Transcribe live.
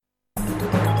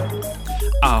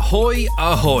Ahoy,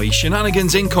 ahoy,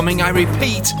 shenanigans incoming, I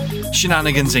repeat,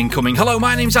 shenanigans incoming. Hello,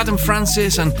 my name's Adam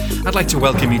Francis, and I'd like to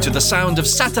welcome you to the sound of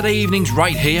Saturday evenings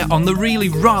right here on the really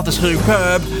rather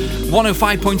superb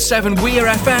 105.7 Weir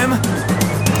FM.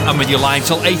 And with you live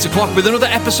till 8 o'clock with another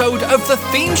episode of The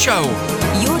Theme Show.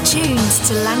 You're tuned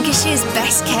to Lancashire's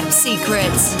best kept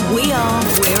secrets. We are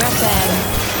Weir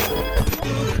FM.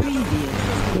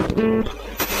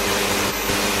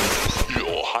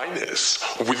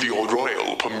 With your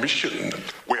royal permission,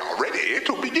 we are ready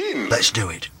to begin. Let's do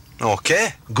it.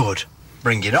 Okay, good.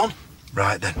 Bring it on.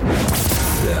 Right then.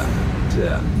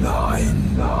 10,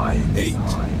 9,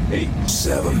 8,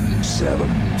 7,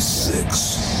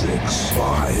 6,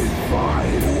 5,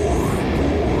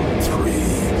 4,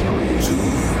 3,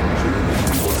 2,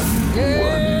 1.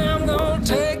 Yeah, I'm gonna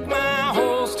take my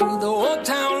horse to the old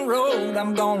town road.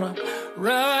 I'm gonna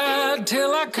ride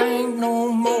till I can't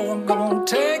no more. I'm gonna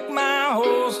take my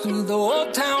horse to the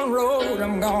old town road.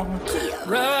 I'm gonna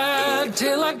ride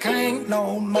till I can't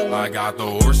no more. I got the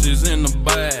horses in the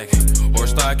back,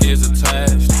 horse stock is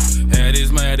attached. Head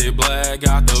is matted black,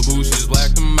 got the bushes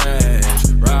black to match.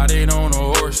 Riding on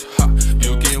a horse, ha,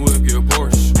 you can whip your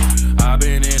Porsche. I've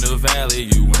been in the valley,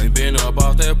 you ain't been up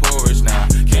off that porch. Now,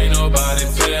 can't nobody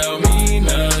tell me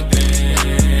nothing.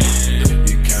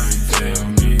 You can't tell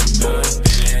me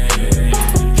nothing.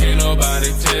 Can't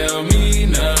nobody tell me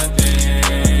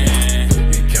nothing.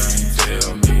 You can't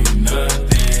tell me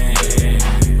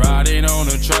nothing. Riding on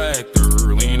a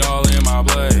tractor, lean all in my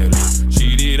bladder.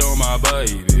 Cheated on my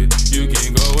baby, you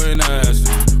can go and ask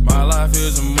her. My life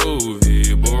is a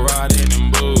movie, but riding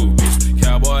in boobies.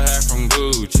 Cowboy hat from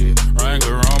Gucci,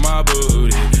 Wrangler on my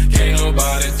booty. Can't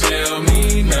nobody tell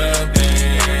me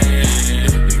nothing.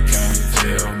 You can't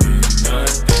tell me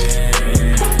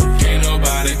nothing. Can't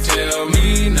nobody tell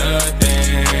me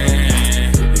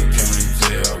nothing. You can't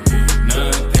tell me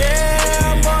nothing. Yeah,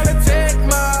 I'm gonna take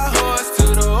my horse to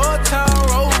the old town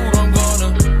road. I'm gonna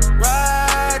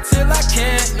ride till I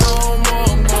can't no more.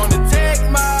 I'm gonna take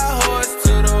my horse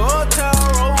to the old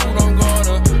town road. I'm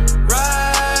gonna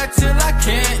ride till I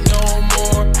can't no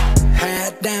more.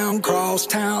 Hat down, cross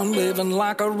town, living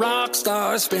like a rock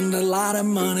star. Spend a lot of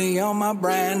money on my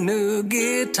brand new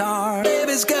guitar.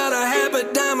 Baby's got a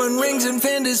habit, diamond rings and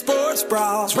Fendi sports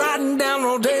bras. Riding down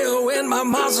Rodeo in my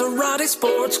Maserati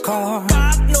sports car.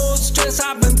 Got no stress,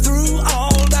 I've been through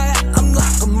all that. I'm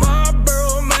like a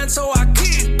Marlboro man, so I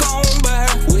keep going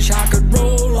back. Wish I could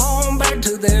roll on back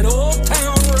to that old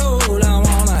town road. I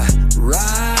wanna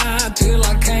ride till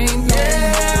I can't no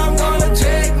more. I'm gonna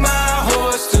take my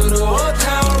horse to the old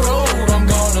town road. I'm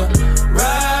gonna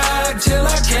ride till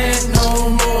I can't no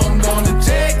more. I'm gonna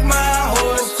take my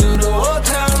horse to the old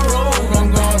town road.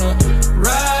 I'm gonna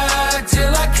ride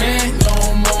till I can't no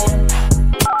more.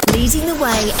 Leading the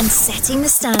way and setting the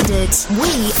standard.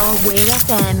 We are Weir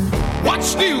FM.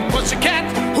 What's new, pussycat?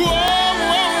 Whoa,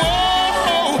 whoa,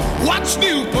 whoa. What's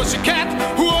new, pussycat?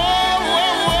 Whoa,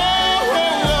 whoa,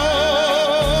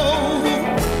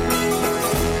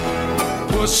 whoa.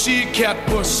 Pussycat,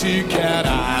 pussycat,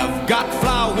 I've got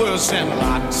flowers and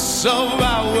lots of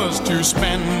hours to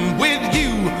spend with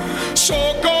you. So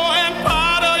go and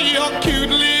powder your cute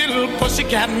little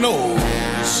pussycat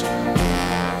nose.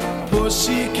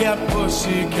 Pussycat,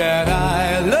 pussycat,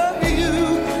 I love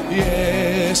you.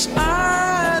 Yes,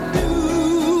 I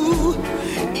do.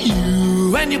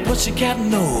 You and your pussycat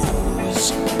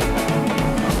nose.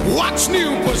 What's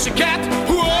new, pussycat?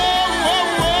 Whoa, whoa,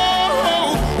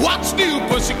 whoa. What's new,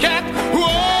 pussycat? Whoa,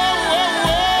 whoa,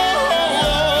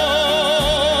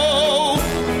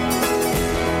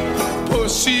 whoa.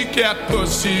 Pussycat,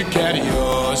 pussycat,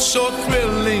 you're so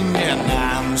thrilling, and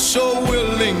I'm so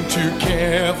willing to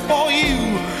care for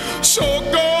you. So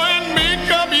go and make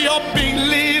up your big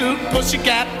little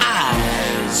pussycat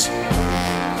eyes.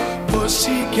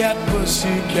 Pussycat,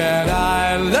 pussycat,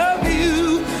 I love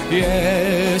you.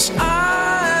 Yes,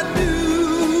 I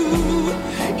do.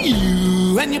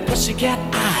 You and your pussycat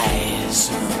eyes.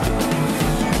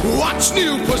 What's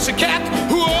new, pussycat?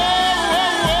 Whoa,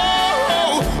 whoa,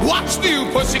 whoa. What's new,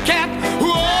 pussycat? Whoa,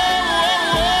 whoa,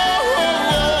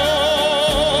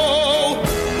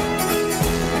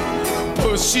 whoa.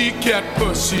 Pussycat,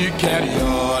 pussycat,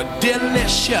 you're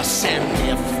delicious. And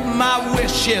if my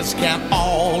wishes can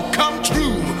all come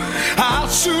true, I'll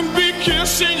soon be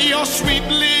kissing your sweet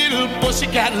little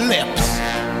pussycat lips.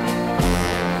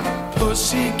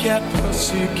 Pussycat,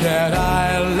 pussycat,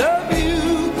 I love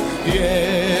you.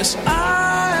 Yes,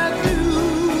 I do.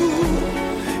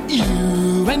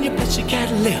 You and your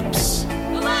pussycat lips.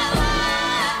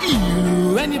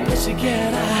 You and your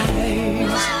pussycat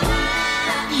eyes.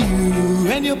 You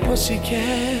and your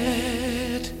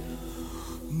pussycat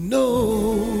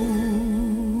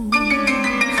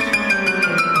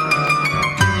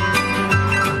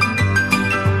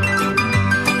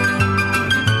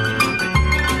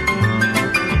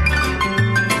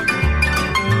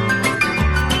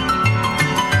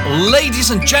Ladies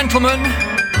and gentlemen,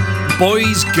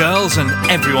 boys, girls, and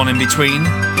everyone in between,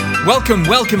 welcome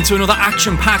to another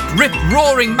action-packed,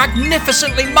 rip-roaring,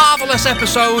 magnificently marvellous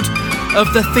episode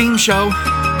of the theme show. A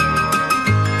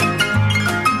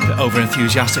bit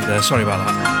over-enthusiastic there, sorry about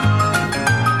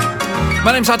that.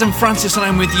 My name's Adam Francis and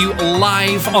I'm with you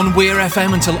live on Weir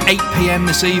FM until 8 p.m.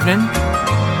 this evening.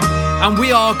 And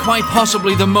we are quite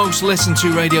possibly the most listened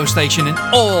to radio station in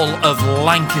all of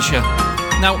Lancashire.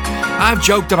 Now, I've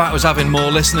joked about us having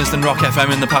more listeners than Rock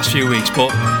FM in the past few weeks,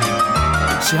 but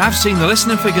see, I've seen the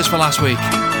listening figures for last week.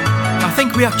 I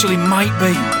think we actually might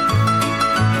be.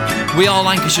 We are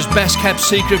Lancashire's best kept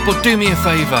secret, but do me a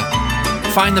favour.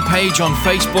 Find the page on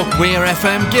Facebook, Weir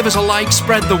FM, give us a like,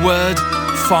 spread the word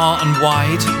far and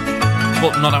wide,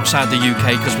 but not outside the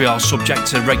UK because we are subject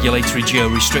to regulatory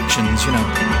geo-restrictions, you know.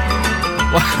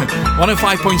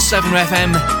 105.7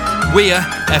 FM, Weir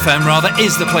FM rather,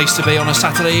 is the place to be on a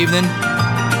Saturday evening.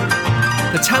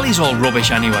 The telly's all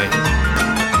rubbish anyway.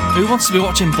 Who wants to be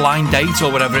watching Blind Date or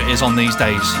whatever it is on these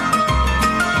days?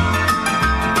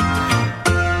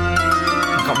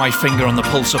 I've got my finger on the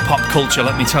pulse of pop culture,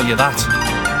 let me tell you that.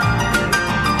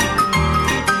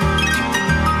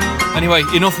 Anyway,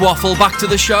 enough waffle, back to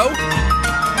the show.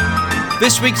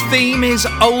 This week's theme is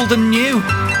old and new,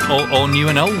 or new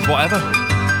and old, whatever.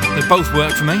 They both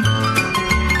work for me.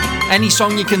 Any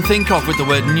song you can think of with the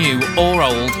word new or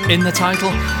old in the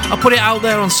title. I'll put it out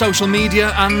there on social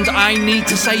media and I need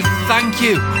to say thank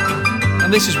you.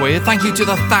 And this is weird, thank you to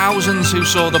the thousands who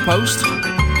saw the post.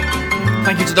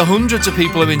 Thank you to the hundreds of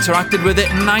people who interacted with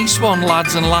it. Nice one,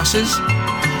 lads and lasses.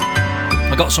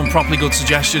 I got some properly good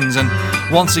suggestions, and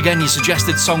once again you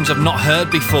suggested songs I've not heard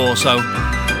before, so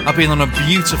I've been on a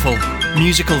beautiful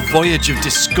musical voyage of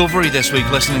discovery this week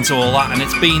listening to all that, and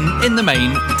it's been, in the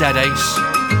main, dead ace.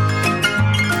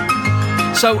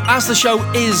 So as the show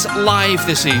is live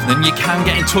this evening, you can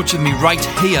get in touch with me right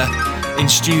here in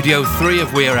Studio 3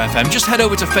 of Weir FM. Just head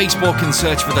over to Facebook and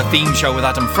search for the theme show with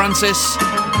Adam Francis.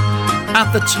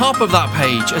 At the top of that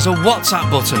page is a WhatsApp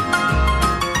button.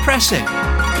 Press it.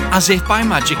 As if by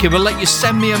magic, it will let you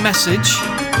send me a message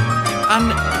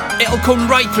and it'll come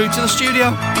right through to the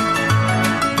studio.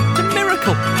 It's a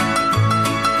miracle.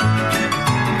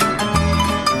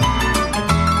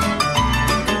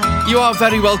 You are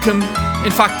very welcome. In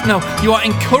fact, no, you are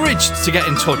encouraged to get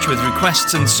in touch with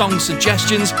requests and song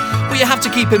suggestions, but you have to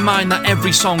keep in mind that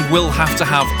every song will have to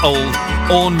have old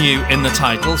or new in the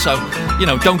title, so, you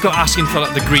know, don't go asking for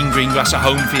like the green grass at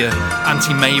home for your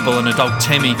Auntie Mabel and a dog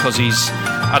Timmy because he's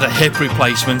had a hip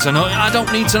replacement, and I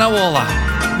don't need to know all that.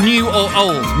 New or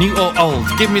old,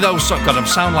 give me those. God, I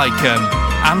sound like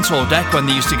Ant or Dec when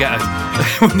they used to get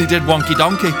when they did Wonky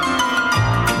Donkey.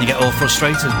 You get all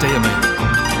frustrated, dear me.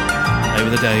 Over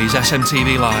the days,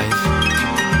 SMTV Live.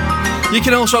 You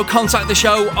can also contact the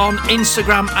show on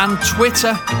Instagram and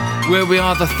Twitter, where we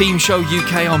are The Theme Show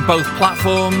UK on both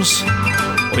platforms.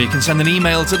 Or you can send an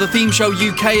email to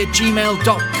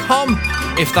thethemeshowuk@gmail.com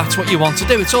if that's what you want to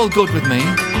do. It's all good with me.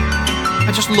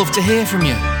 I just love to hear from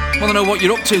you. Want to know what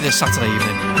you're up to this Saturday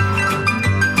evening.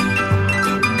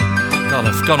 God,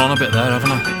 I've gone on a bit there,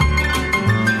 haven't I?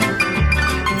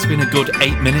 It's been a good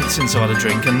 8 minutes since I had a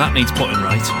drink, and that needs putting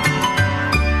right.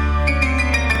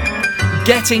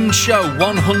 Getting Show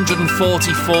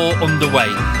 144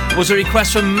 underway was a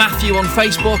request from Matthew on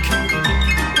Facebook.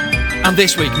 And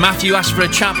this week, Matthew asked for a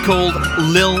chap called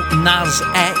Lil Nas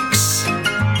X.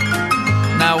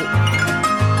 Now,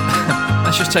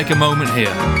 let's just take a moment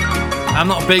here. I'm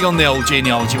not big on the old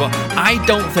genealogy, but I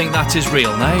don't think that's his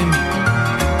real name.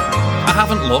 I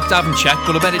haven't looked, I haven't checked,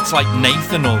 but I bet it's like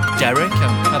Nathan or Derek,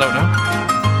 I don't know.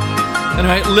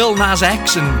 Anyway, Lil Nas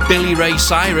X and Billy Ray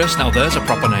Cyrus, now there's a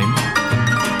proper name,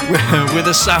 with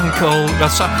a song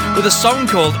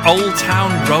called Old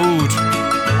Town Road.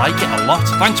 Like it a lot.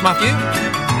 Thanks, Matthew.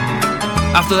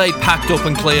 After they packed up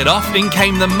and cleared off, in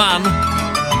came the man,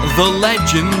 the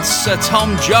legend, Sir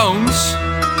Tom Jones.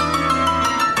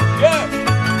 Yeah.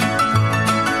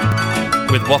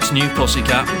 With What's New,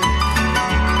 Pussycat.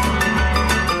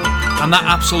 And that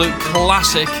absolute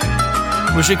classic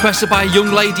was requested by a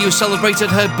young lady who celebrated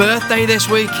her birthday this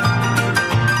week.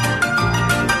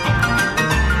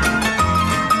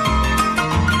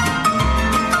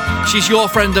 She's your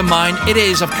friend and mine. It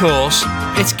is, of course.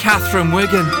 It's Kath from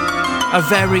Wigan. A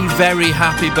very, very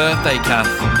happy birthday, Kath.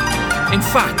 In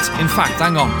fact,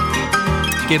 hang on.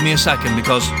 Give me a second,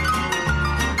 because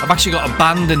I've actually got a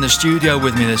band in the studio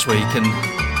with me this week, and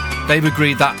they've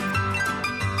agreed that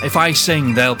if I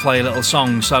sing, they'll play a little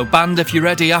song. So, band, if you're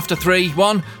ready, after 3,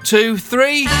 1, 2,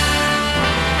 3.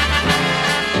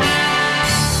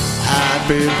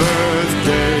 Happy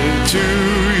birthday to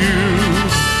you.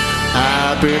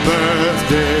 Happy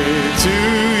birthday to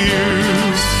you.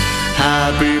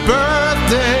 Happy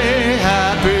birthday,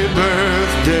 happy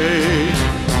birthday,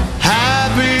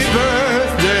 happy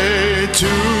birthday to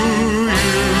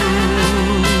you.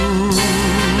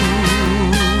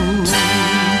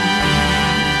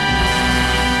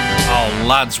 Oh,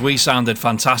 lads, we sounded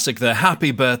fantastic there. Happy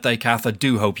birthday, Kath. I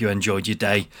do hope you enjoyed your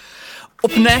day.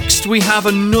 Up next, we have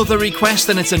another request,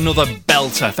 and it's another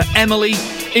belter for Emily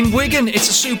in Wigan. It's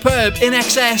a superb In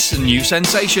Excess new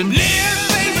sensation.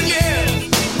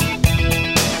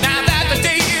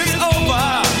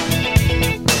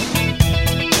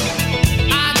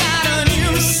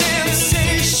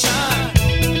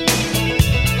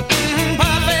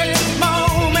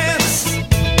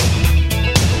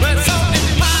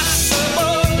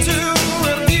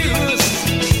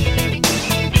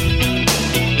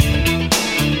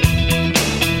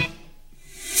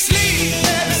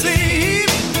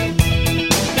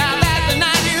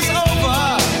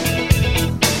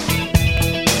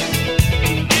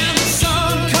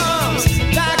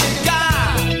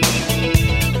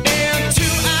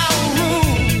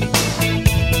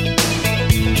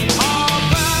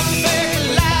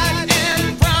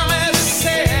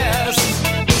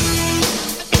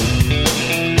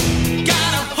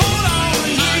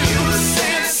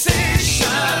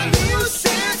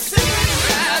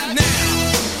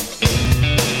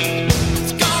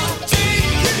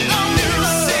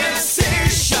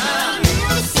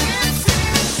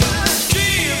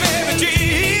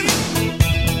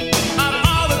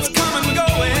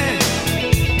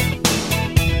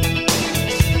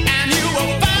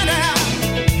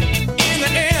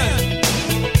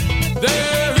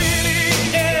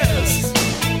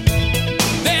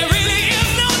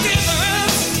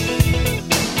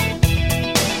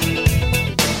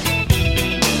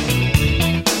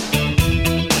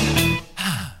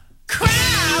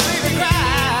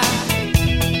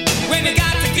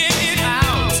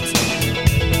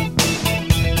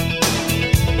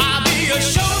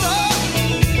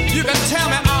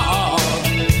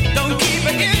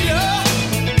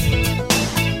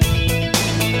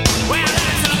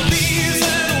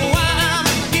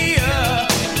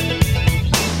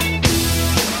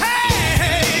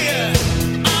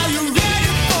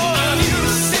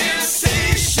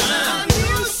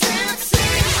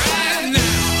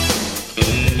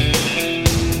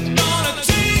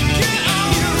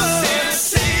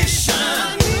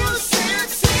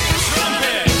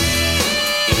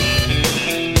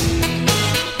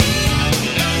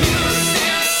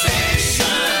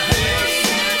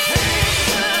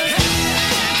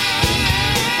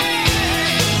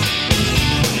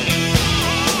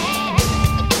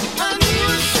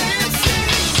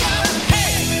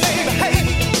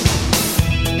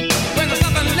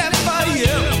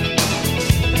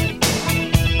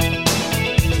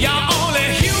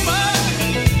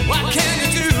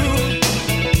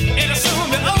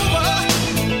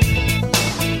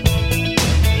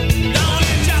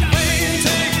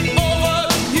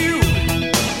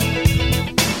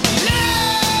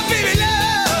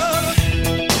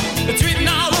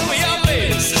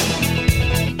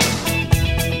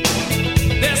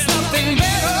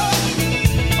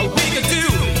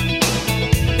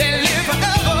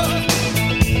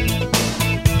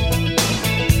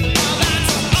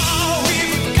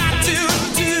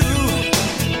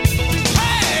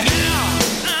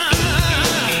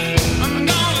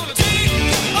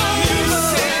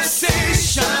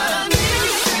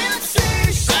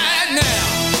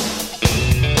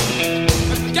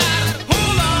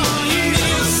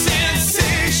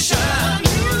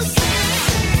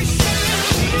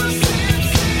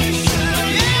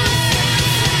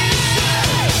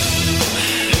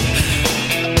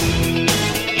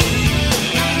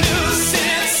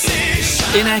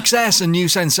 In Excess, a new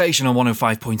sensation on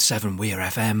 105.7 Weir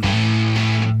FM.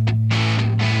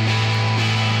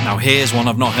 Now here's one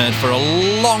I've not heard for a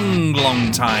long,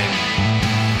 long time.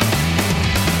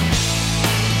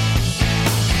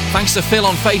 Thanks to Phil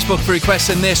on Facebook for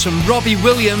requesting this from Robbie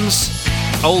Williams,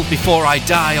 Old Before I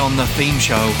Die on the theme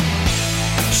show.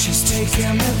 She's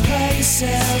taking me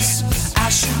places I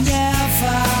should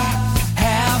never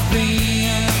have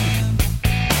been.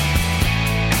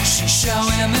 She's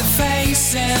showing me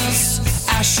faces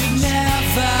I should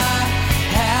never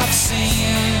have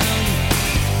seen.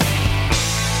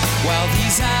 Well,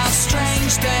 these are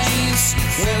strange days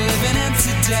we're living in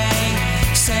today.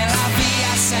 C'est la vie,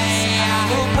 I say. I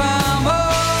hope I'm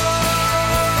old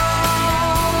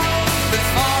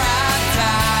before I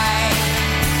die.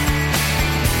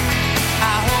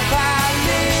 I hope I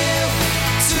live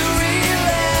to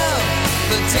relive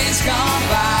the days gone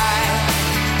by.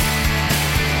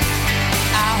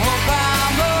 I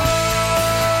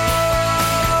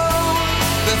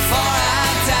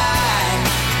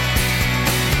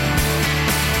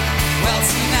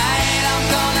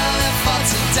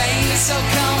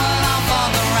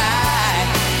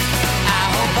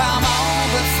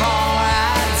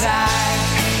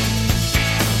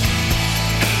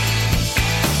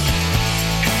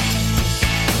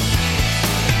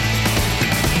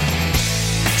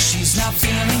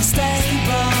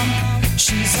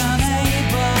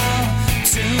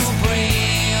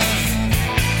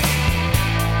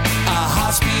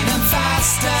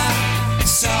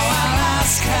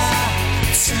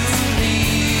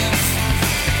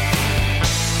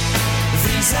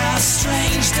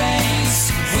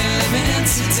days we're living in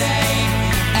today.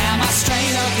 Am I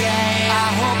straight or gay? I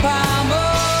hope I'm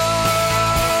old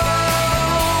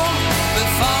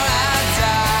before I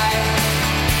die.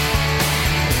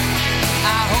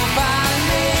 I hope I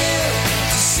live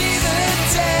to see the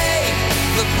day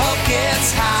the Pope gets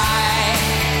high.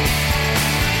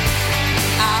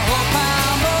 I hope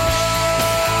I'm old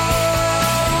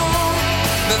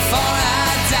before I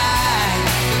die.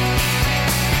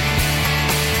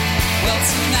 Well,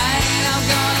 tonight I'm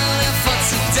gonna live for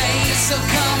today, so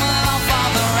come along for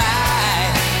the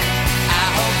ride. I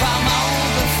hope I'm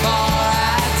old before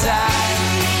I die.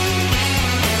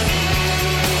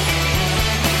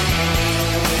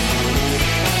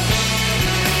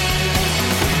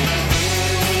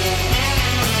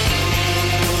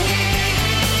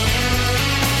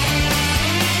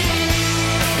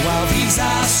 Well, these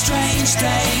are strange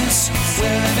days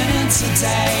we're living in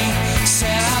today. C'est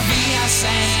la vie, I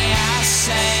say, I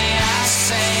say, I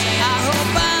say. I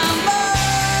hope I'm old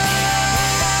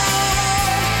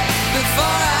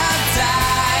before I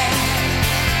die.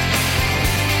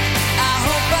 I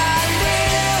hope I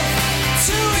live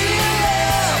to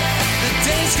relive the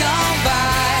days gone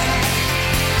by.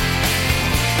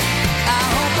 I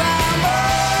hope I'm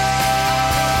old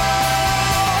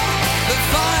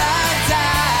before I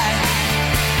die.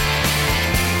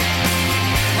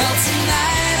 Well,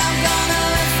 tonight I'm gonna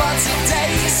live for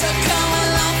today, so come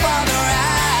along for the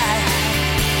ride.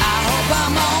 I hope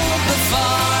I'm old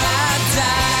before I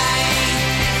die.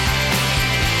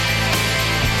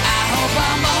 I hope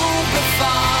I'm old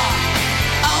before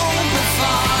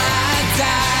I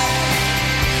die.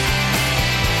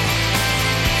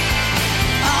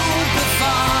 Old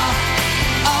before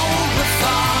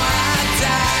I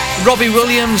die. Robbie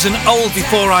Williams and Old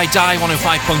Before I Die,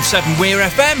 105.7 Weir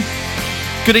FM.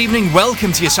 Good evening,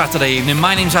 welcome to your Saturday evening.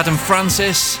 My name's Adam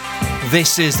Francis.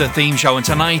 This is the theme show, and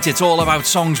tonight it's all about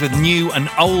songs with new and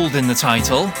old in the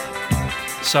title.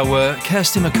 So,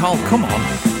 Kirsty MacColl, come on.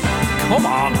 Come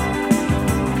on.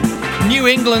 New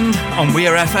England on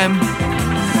Weir FM.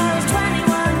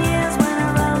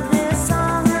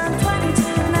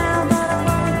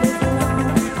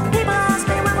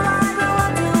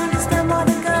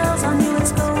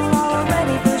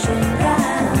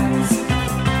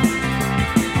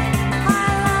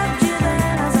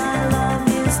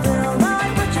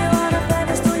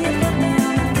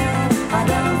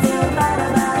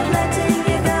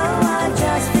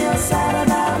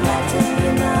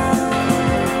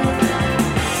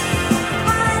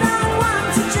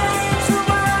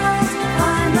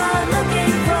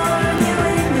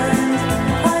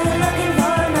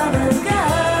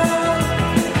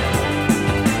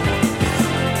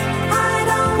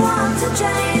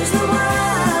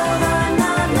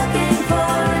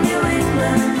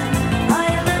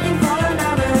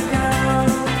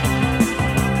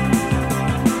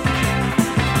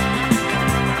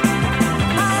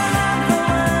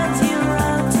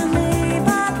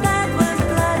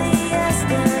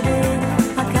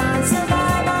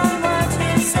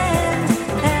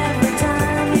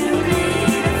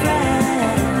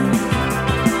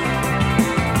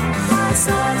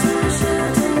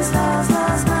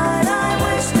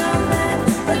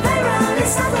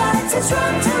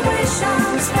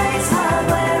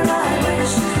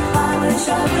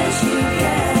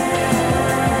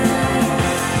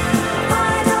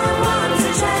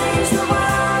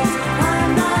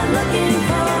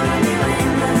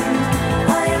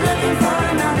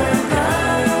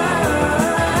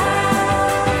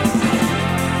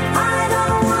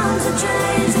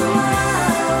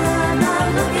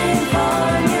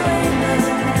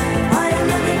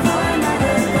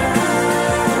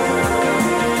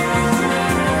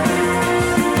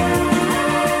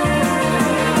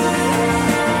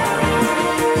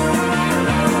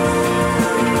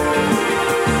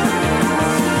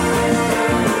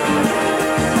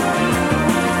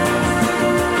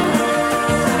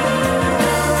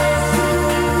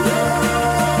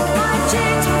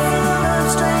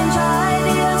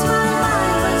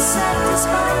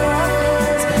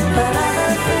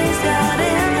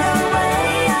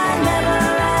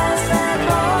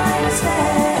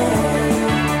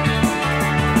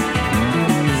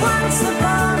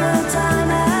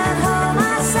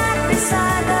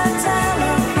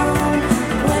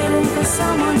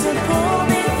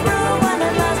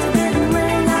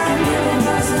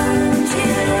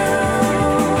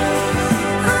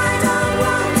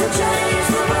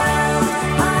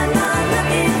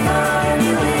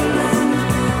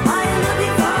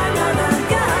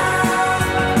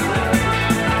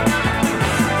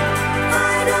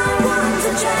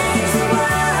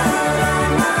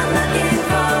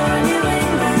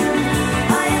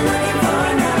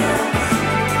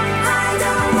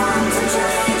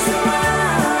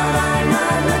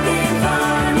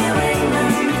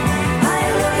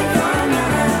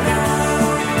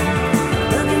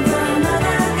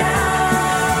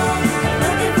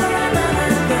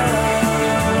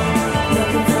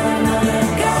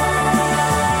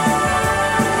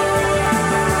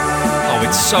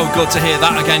 So good to hear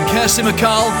that again. Kirsty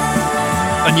MacColl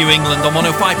and New England on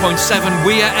 105.7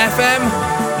 Weir FM.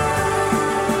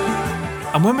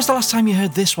 And when was the last time you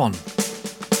heard this one?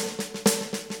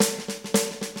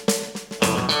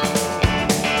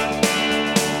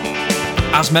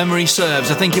 As memory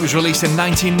serves, I think it was released in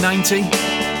 1990.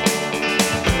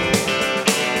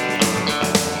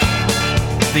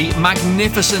 The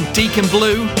magnificent Deacon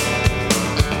Blue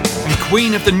and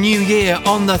Queen of the New Year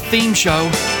on the theme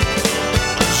show.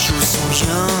 You're so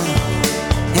young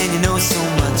and you know so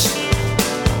much.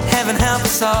 Heaven help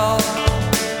us all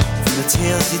from the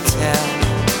tales you tell.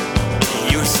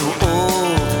 You're so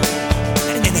old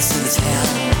and innocent as hell.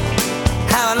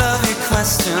 How I love your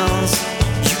questions.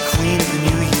 You're Queen of the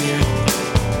New Year.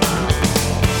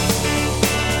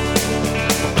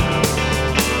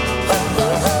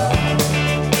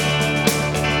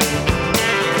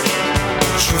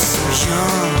 You're so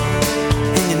young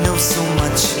and you know so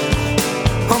much.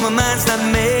 Oh, my mind's not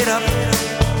made up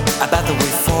about the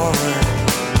way forward.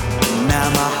 Now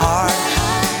my heart,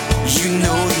 you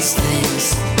know these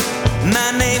things.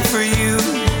 My name for you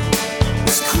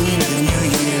is Queen of the New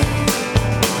Year.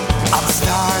 All the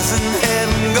stars in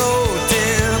heaven go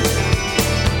dim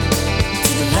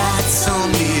to the lights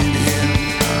on me and him.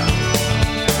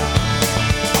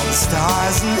 All the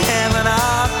stars in heaven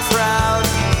are proud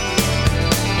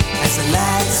as the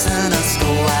lights in us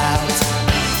go out.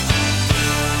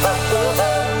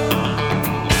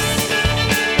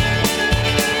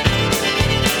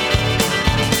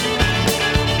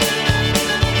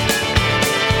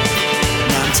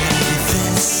 Now I'm telling you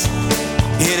this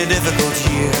in a difficult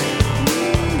year.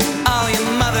 Oh, your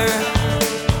mother,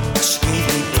 she gave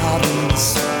me problems.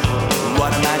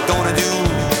 What am I gonna do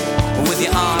with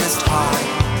your honest heart?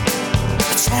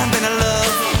 A champion of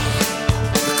love,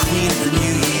 the Queen of the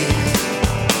New Year.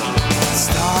 The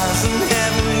stars in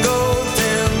heaven go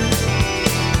dim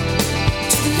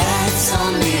to the lights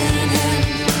on me and him.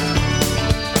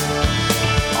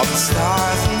 All the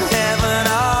stars in heaven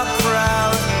are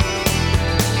proud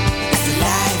as the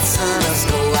lights on us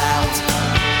go out.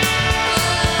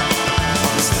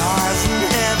 All the stars in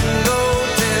heaven go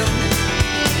dim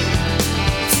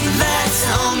to the lights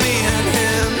on me and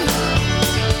him.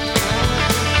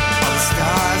 All the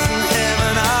stars in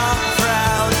heaven are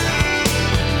proud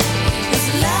as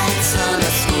the lights on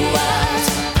us go out.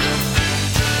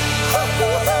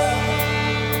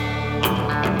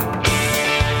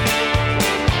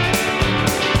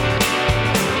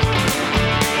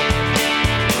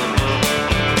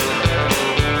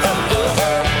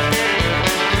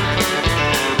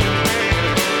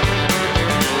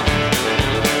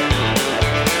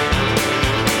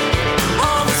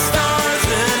 All the stars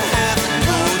in heaven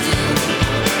go dim.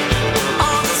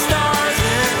 All the stars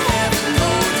in heaven go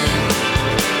dim.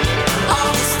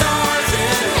 All the stars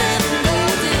in heaven go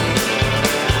dim.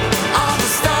 All the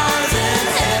stars in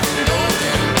heaven go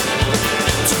dim.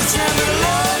 To the champion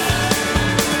Lord,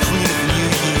 Queen of the New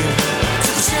Year. To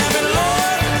the champion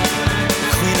Lord,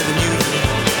 Queen of the New Year.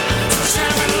 To the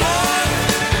champion Lord,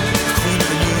 Queen of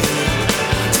the New Year.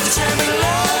 To the champion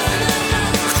Lord, Queen of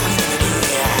the New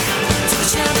Year. To the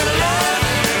champion Lord,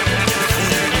 Queen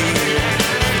of the New Year.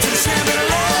 To the champion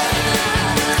Lord,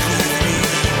 Queen of the New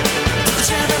Year. To the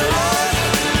champion Lord,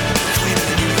 Queen of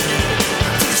the New Year.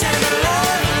 To the champion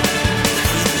Lord,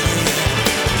 Queen of the New Year.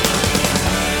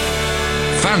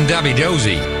 Fan Dabby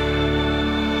Dozy.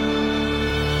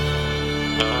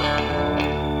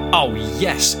 Oh,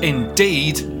 yes,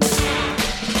 indeed.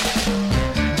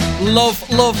 Love,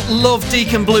 love, love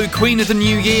Deacon Blue, Queen of the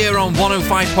New Year on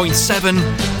 105.7.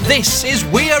 This is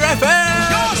Weir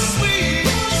FM.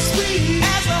 Sweet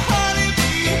as a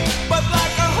honeybee, but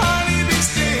like a honeybee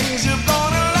stings, you're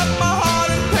gonna let my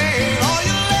heart in pain. All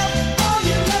you left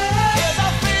is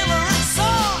our favorite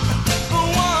song, the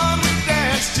one we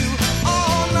dance to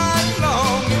all night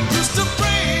long. It used to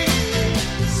bring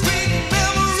sweet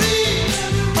memories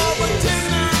of a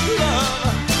tender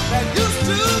love that used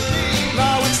to be.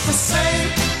 Now it's the same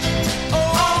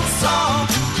old song,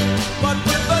 but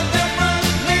with a different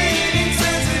meaning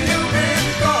since you've been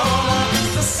gone.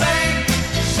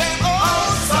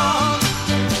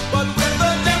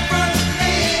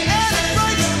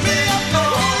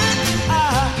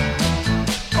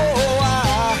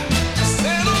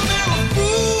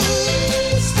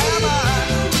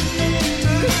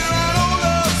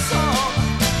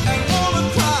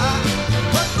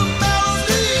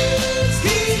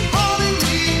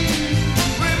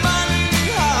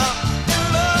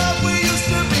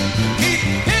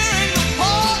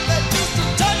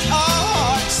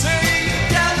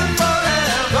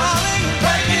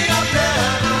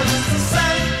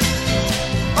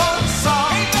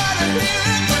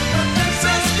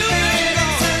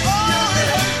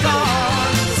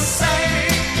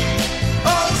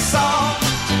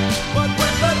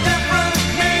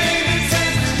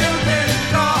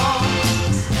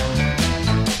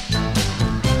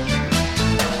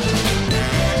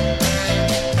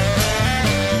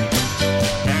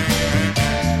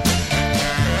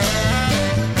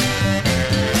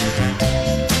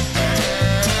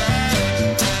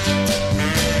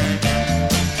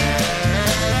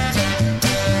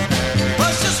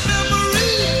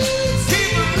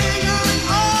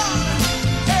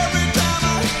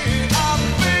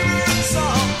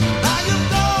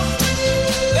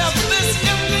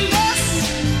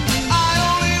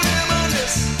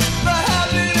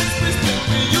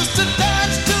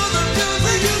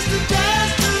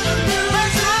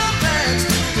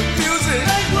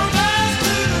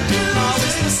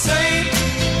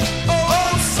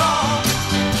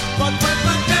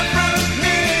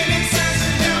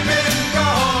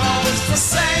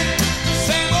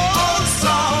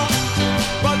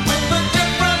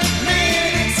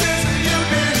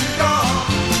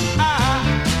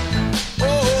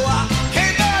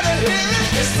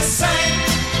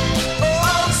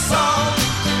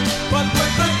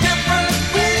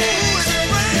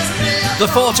 The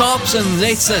Four Tops, and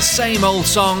it's the same old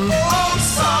song.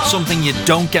 Something you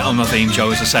don't get on the theme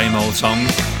show is the same old song.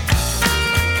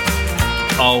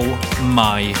 Oh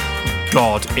my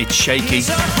God, it's shaky.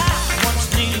 This old house wants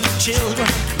new children.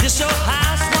 This old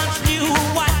house wants new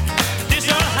wife. This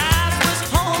old house was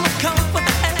home of comfort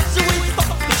as we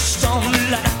focused on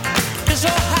life. This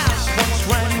old house once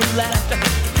rang with laughter.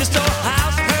 This old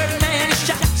house heard many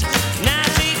shots. Now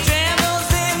she trembles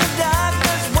in the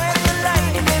darkness when the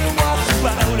lightning walks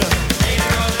about her. Ain't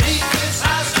gonna leave this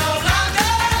house no longer.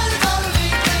 Ain't gonna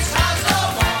leave this house no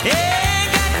more. Ain't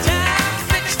got time to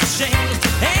fix the shingles.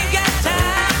 Ain't got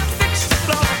time to fix the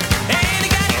floor. Ain't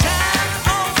got time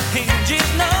on the hinges.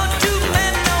 No two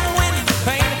men, no window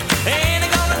pane. Ain't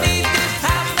gonna need this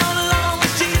house no longer.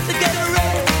 She's to get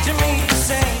ready to meet the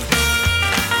same.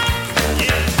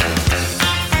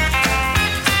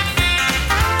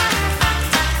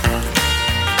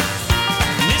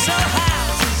 This old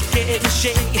house is getting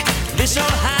shaky. This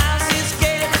old house is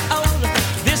getting old.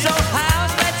 This old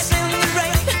house that's in the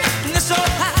rain. This old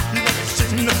house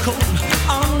that's in the cold.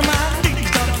 On my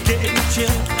knees, I'm getting chill.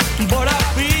 But I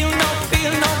feel no pain.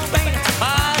 All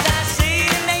I see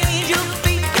an angel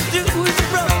feet can do is a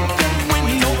broken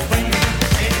window pane.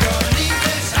 Ain't gonna leave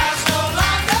this house no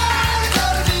longer. Ain't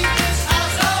gonna leave this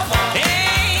house no more.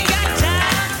 Ain't got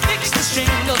time to fix the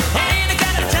shingles. Ain't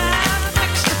got time to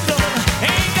fix the floor.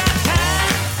 Ain't got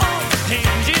time on the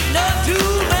hinges. No two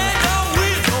men, no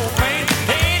window pane.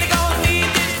 Ain't gonna need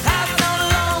this house no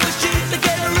longer. She's to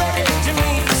get ready to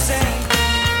meet the same.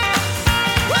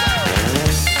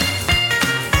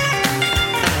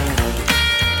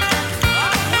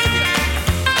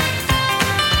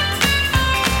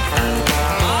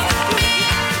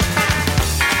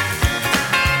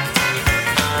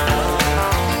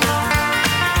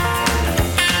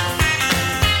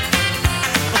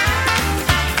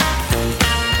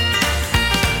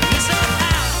 This old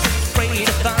house is afraid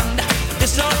of thunder.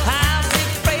 This old house is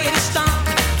afraid of storm.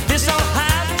 This old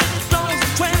house just groans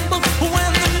and trembles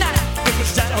when the night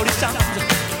brings out its arms.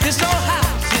 This old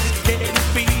house is getting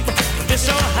feeble. This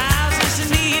old house is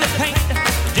in need of paint.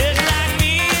 Just like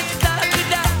me, it's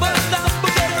started out, but I'm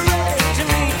getting ready to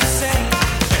meet the same.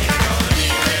 Ain't gonna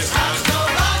leave this house no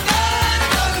longer. Ain't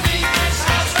gonna leave this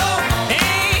house no more.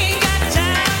 Ain't got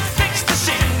time to fix the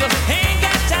shingles. Ain't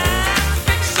got time to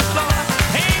fix the floor.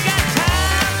 Ain't got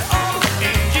time on the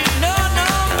hinges. No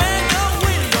man, no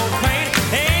window pane.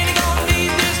 Ain't gonna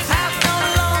need this house no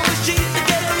longer. She's to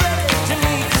get ready to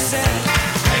meet the same.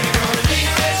 Ain't gonna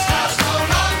leave this house no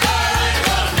longer. Ain't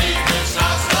gonna leave this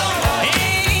house no more.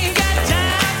 Ain't got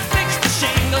time to fix the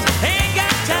shingles. Ain't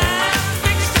got time to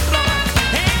fix the floor.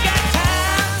 Ain't got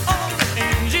time on the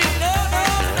hinges. No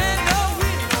man, no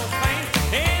window pane.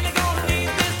 Ain't gonna need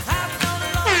this house no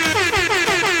longer.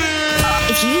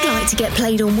 If you'd like to get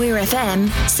played on Weir FM,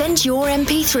 send your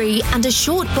MP3 and a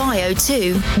short bio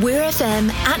to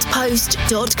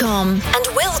weirfm@post.com and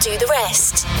we'll do the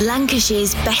rest.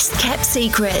 Lancashire's best kept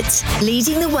secret,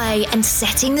 leading the way and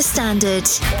setting the standard.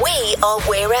 We are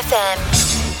Weir FM.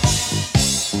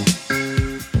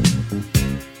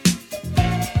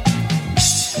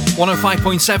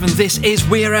 105.7, this is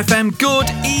Weir FM. Good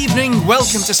evening,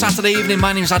 welcome to Saturday evening.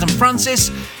 My name's Adam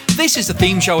Francis. This is the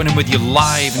theme show, and I'm with you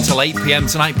live until 8 p.m.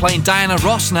 tonight, playing Diana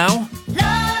Ross now.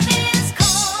 Love is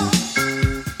cold.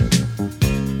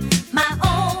 My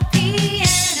old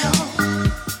piano.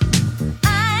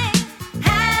 I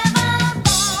have a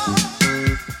ball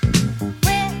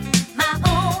with my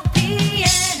old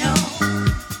piano.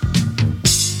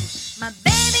 My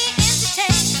baby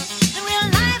entertains the real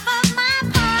life of my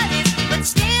parties, but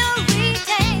still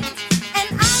retains an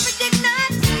Irish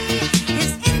dignity.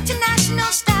 His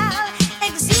international style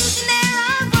exudes an air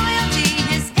of royalty.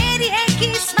 His 88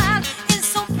 key smile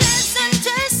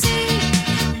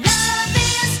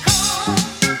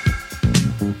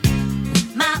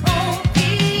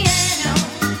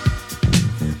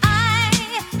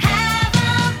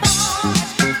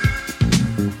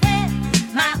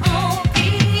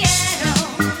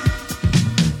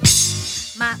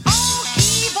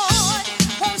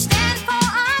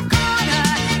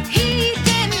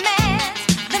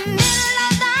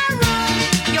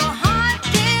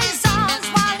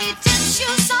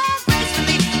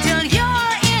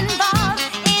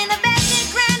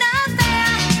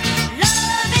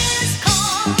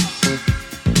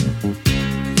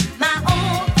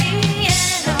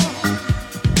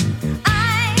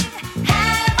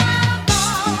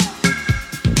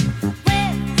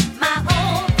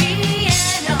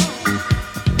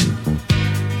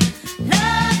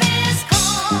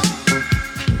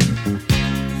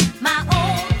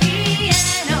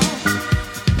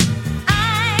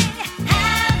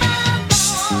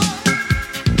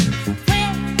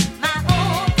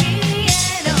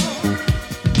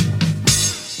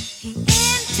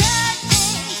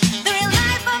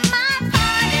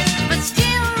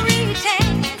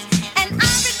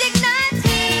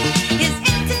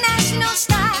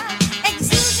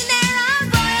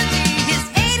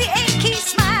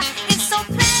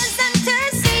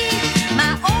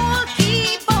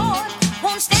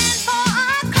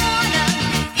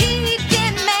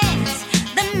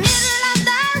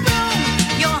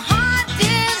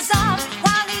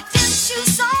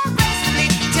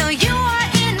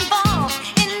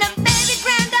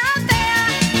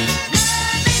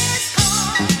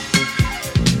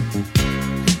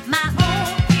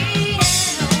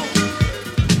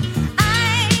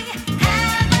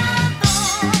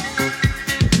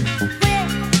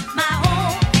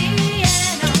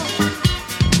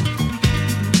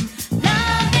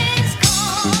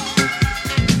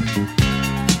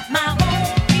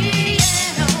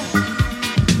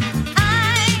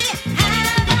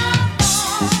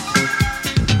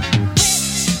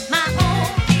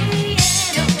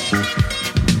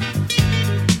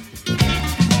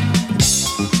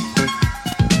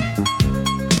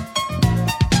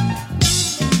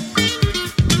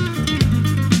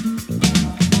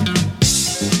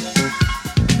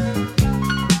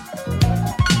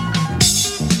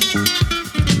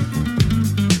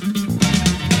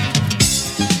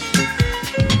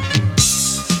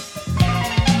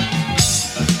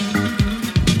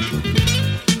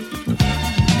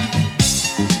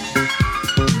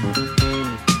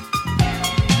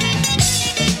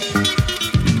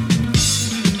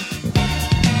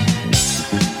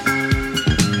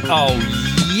Oh,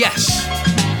 yes.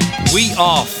 We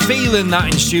are feeling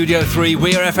that in Studio 3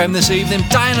 Weir FM this evening.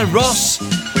 Diana Ross,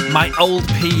 My Old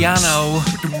Piano.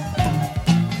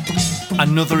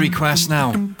 Another request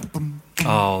now.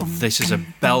 Oh, this is a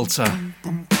belter.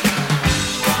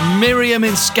 Miriam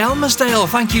in Skelmersdale,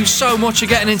 thank you so much for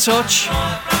getting in touch.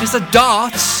 It's the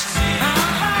Darts.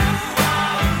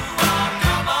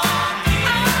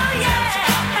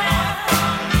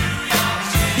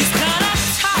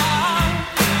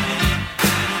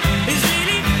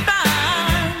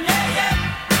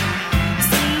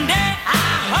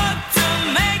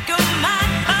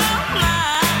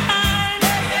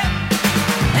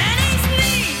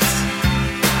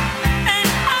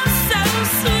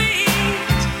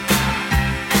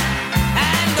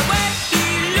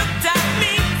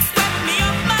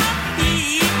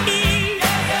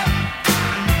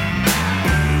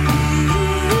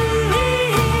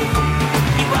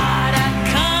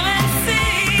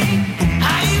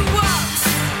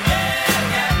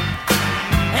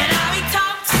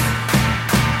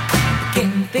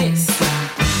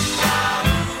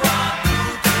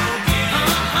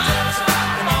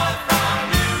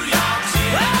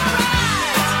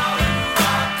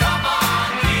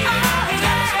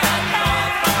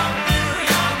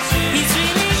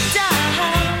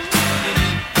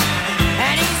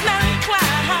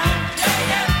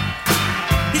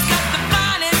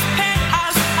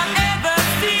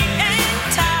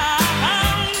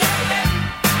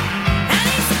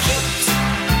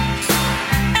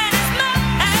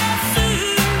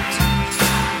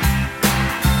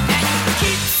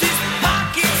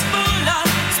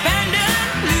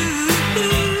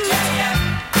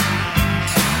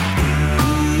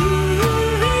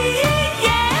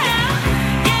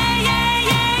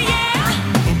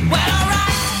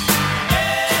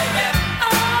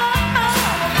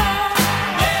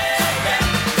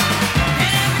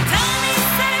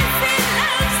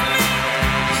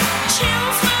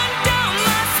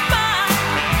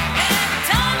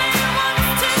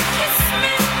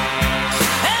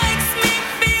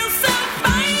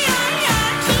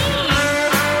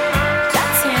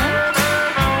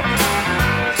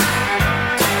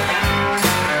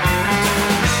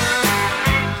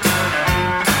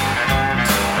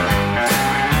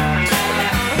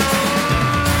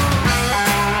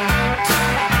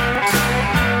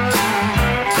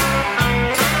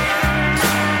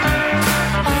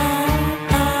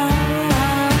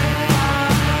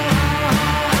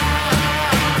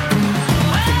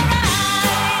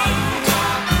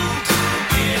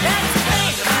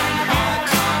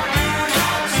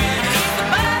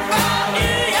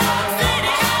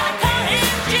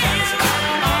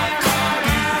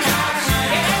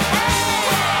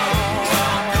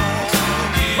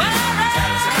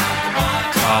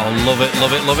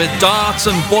 Love it, love it. Darts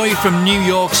and Boy from New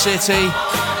York City.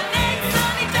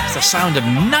 It's the sound of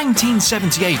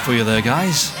 1978 for you there,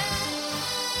 guys.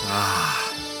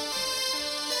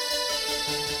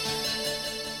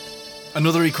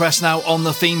 Another request now on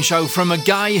the theme show from a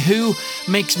guy who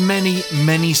makes many,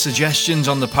 many suggestions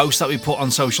on the post that we put on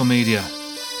social media.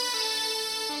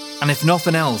 And if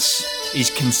nothing else, he's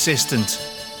consistent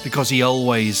because he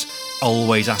always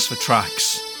asks for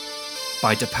tracks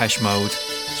by Depeche Mode.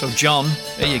 So John,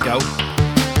 here you go.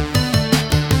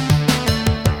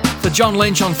 For John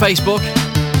Lynch on Facebook.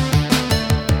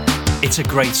 It's a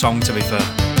great song, to be fair.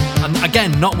 And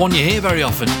again, not one you hear very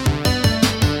often.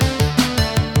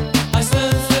 I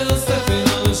stand still stepping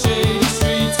on a shady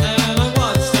street and I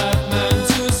watch that man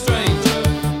to a stranger.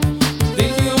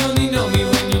 Think you only know me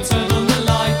when you turn on the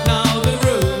light. Now the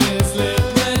room is lit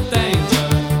with danger.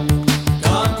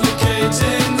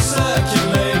 Complicating,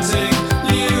 circulating,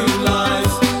 new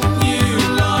life,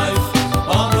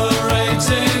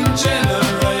 operating,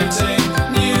 generating,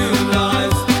 new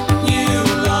life, new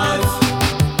life.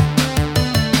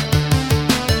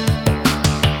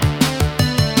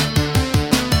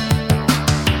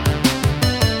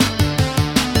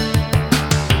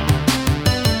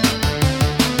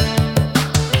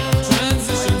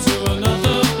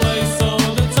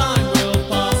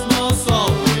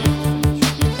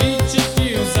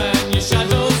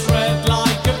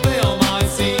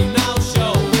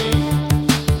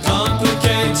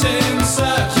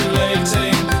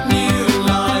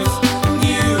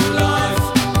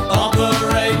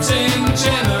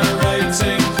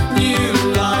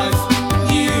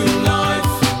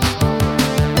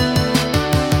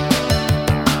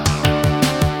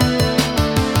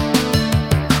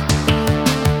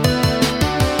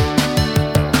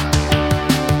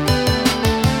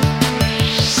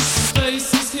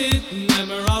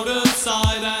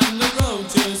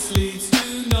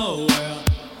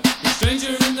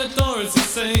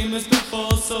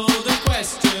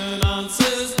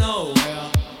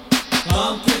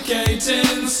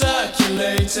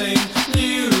 generating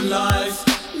new life,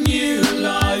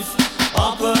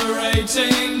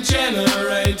 operating,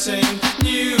 generating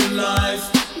new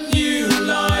life, new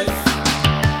life.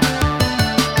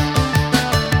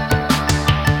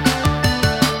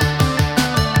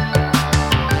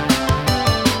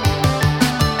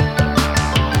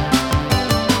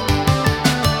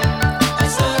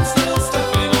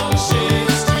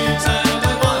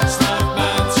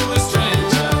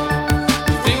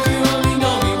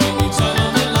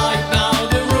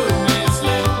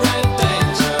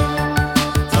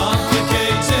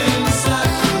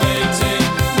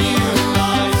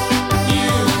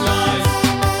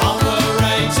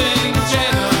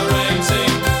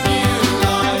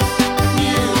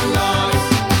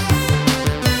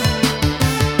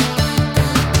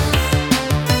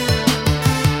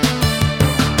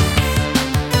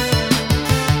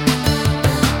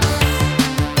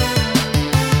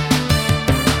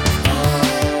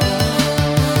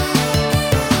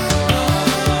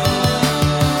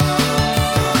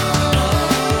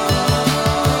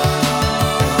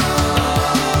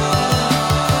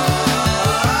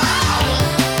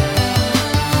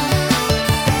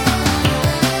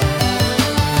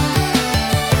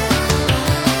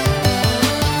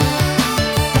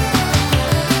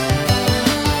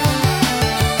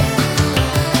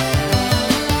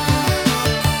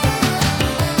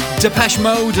 Depeche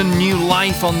Mode and New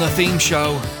Life on the theme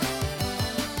show.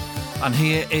 And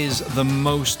here is the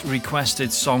most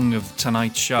requested song of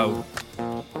tonight's show.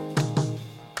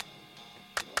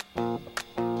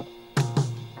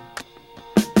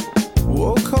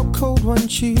 Woke up cold one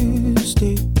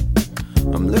Tuesday.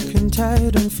 I'm looking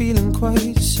tired and feeling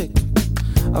quite sick.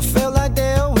 I felt like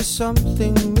there was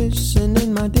something missing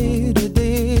in my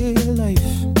day-to-day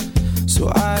life.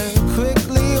 So I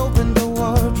quickly opened the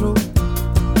wardrobe,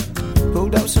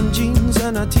 pulled out some jeans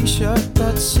and a t-shirt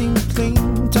that seemed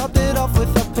clean, topped it off with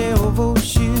a pair of old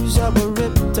shoes that were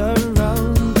ripped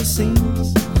around the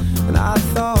seams. And I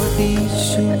thought these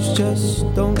shoes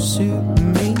just don't suit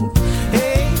me.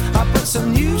 Hey, I put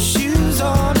some new shoes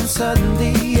on and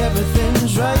suddenly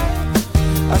everything's right.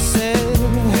 I said,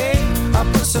 hey, I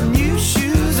put some new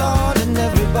shoes on and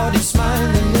everybody's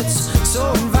smiling. It's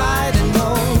so inviting,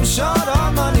 no short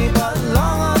on money but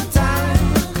long on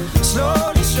time.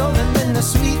 Slowly strolling in the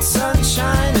sweet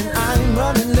sunshine, and I'm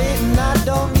running late and I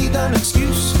don't need an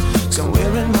excuse, 'cause I'm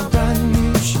wearing my brand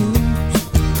new shoes.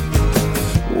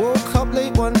 Woke up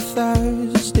late one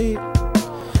Thursday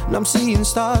and I'm seeing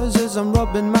stars as I'm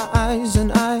rubbing my eyes,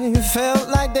 and I felt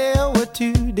like there were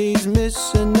 2 days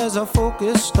missing as I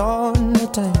focused on the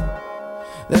time.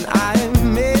 Then I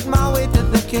made my way to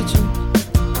the kitchen,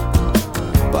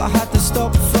 but I had to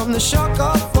stop from the shock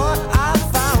of what I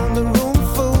found. A room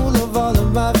full of all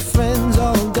of my friends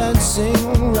all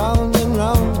dancing round and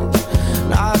round.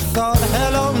 And I thought,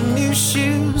 hello new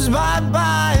shoes,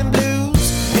 bye-bye blues.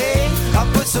 Hey, I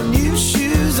put some new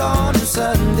shoes on and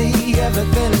suddenly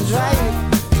everything's right.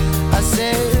 I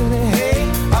said, hey,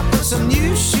 I put some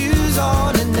new shoes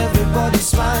on and everybody's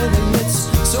smiling. It's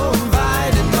so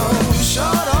inviting, no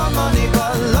short on money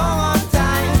but long on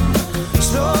time.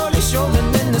 Slowly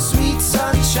strolling in the sweet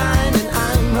sunshine, and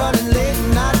I'm running late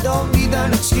and I don't need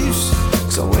an excuse,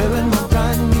 'cause I'm wearing my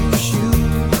brand new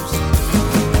shoes.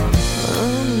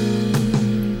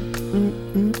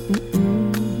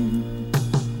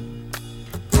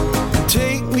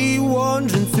 Take me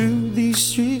wandering through these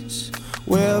streets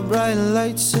where bright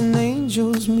lights and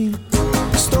angels meet.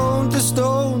 Stone to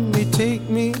stone they take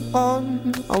me on.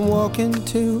 I'm walking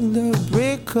till the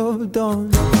break of dawn.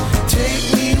 Take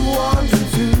me wandering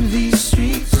through these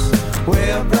streets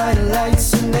where bright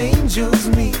lights and angels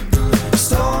meet.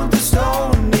 Stone to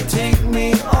stone they take me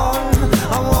on.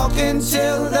 I'm walking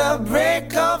till the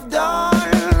break of dawn.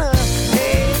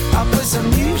 Hey, I put some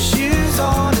new shoes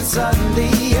on and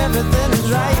suddenly everything is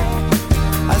right.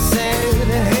 I said,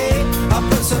 hey, I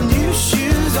put some new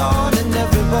shoes on and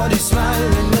everybody's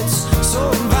smiling. It's so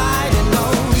inviting, no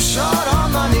short on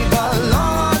money but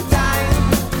long on time.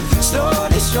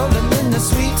 Slowly strolling in the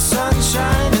sweet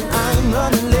sunshine, and I'm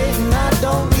running late and I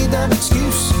don't need an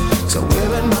excuse, 'cause I'm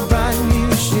wearing my brand new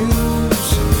shoes.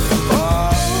 Oh,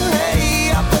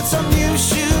 hey, I put some new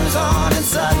shoes on and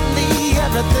suddenly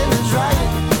everything is right.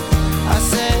 I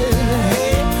said,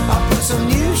 hey, I put some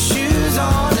new shoes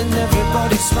on and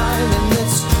everybody's smiling.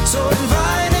 It's so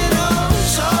inviting, oh,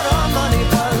 short on money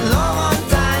but long on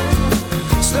time.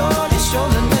 Slowly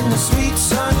strolling in the sweet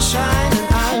sunshine, and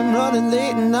I'm running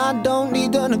late and I don't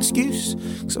need an excuse,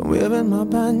 'cause I'm wearing my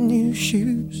brand new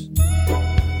shoes.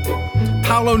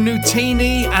 Paolo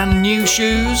Nutini and New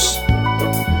Shoes.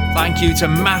 Thank you to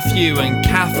Matthew and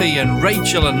Kathy and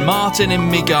Rachel and Martin in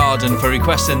me garden for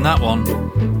requesting that one.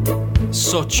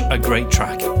 Such a great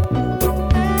track.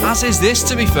 As is this,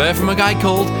 to be fair, from a guy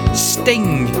called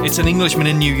Sting. It's an Englishman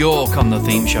in New York on the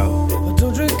theme show. I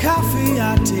don't drink coffee,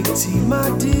 I take tea, my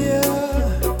dear.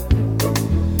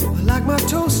 I like my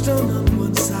toast on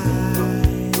one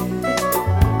side.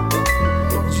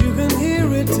 You can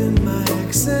hear it in my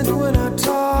accent when I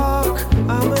talk.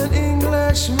 I'm an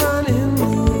Englishman in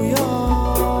New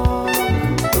York.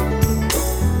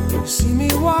 You see me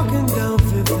walking down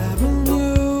Fifth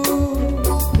Avenue,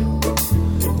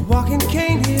 a walking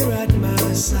cane here at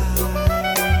my side.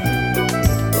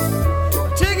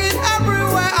 Take it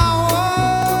everywhere I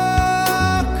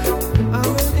walk.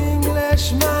 I'm an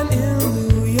Englishman in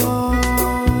New York.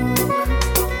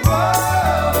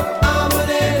 Whoa, I'm an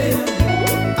alien.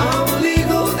 I'm a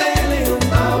legal alien.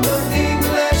 I'm an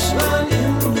Englishman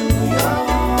in New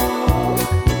York.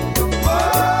 Whoa,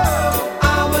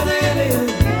 I'm an alien.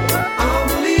 I'm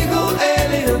a legal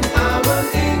alien. I'm an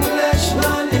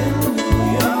Englishman in New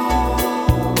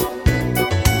York.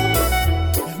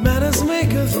 If manners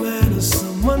make us manners,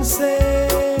 someone say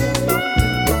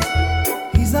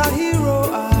he's our hero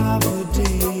of the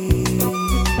day.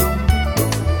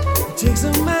 It takes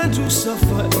a man to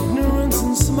suffer ignorance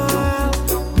and smile.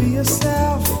 Be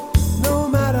yourself, no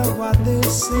matter what they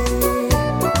say.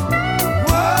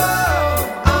 Whoa,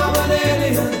 I'm an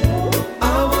alien.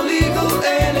 I'm a legal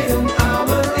alien. I'm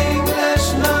an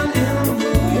Englishman in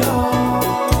New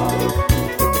York.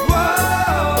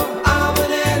 Whoa, I'm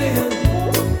an alien.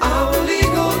 I'm a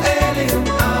legal alien.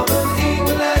 I'm an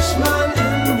Englishman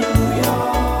in New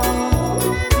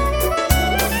York.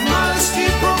 Modesty,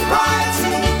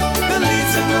 propriety, the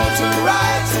leads to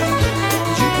notoriety.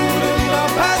 You couldn't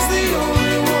love as the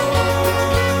only one.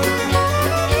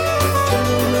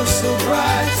 Gentleness,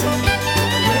 sobriety,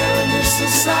 rare in this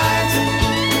society.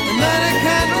 And that a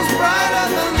candle's brighter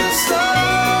than the sun.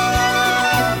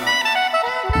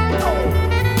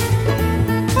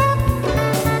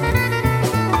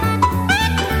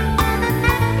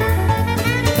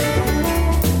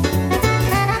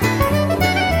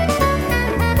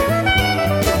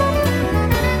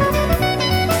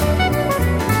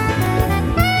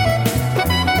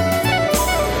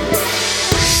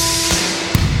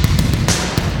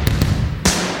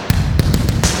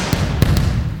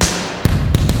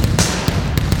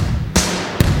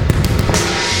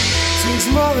 Takes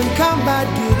more than combat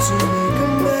gear to make a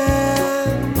man.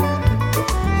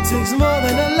 It takes more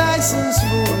than a license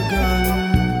for a gun.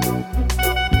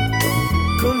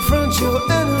 Confront your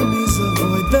enemies,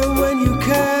 avoid them when you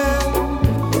can.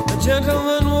 A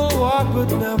gentleman will walk but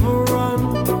never run.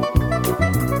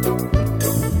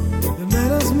 The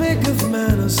manners make of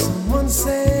manners, someone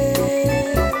say.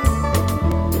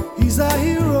 He's our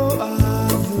hero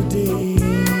of the day.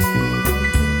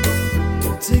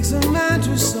 It takes a man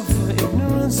to suffer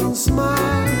ignorance and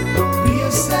smile. Be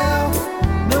yourself,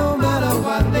 no matter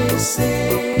what they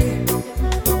say.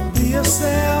 Be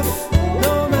yourself,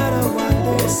 no matter what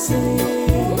they say.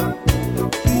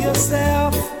 Be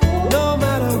yourself, no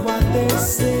matter what they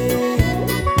say.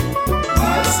 Be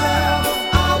yourself,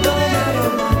 no matter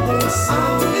what they say.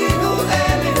 I'm a legal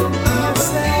alien. I'm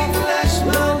an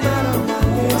Englishman, no matter what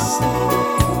they say.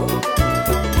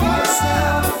 Be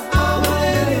yourself, I'm an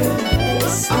alien.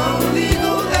 I'm a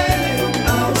legal alien.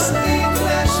 I'm an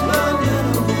Englishman in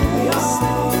New York.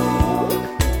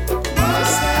 Be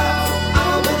yourself,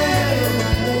 I'm an alien.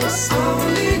 I'm a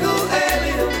legal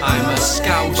alien. I'm a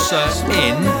Scouser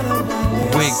in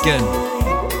Wigan.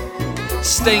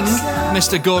 Sting,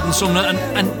 Mr. Gordon Sumner, and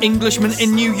an Englishman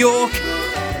in New York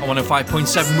on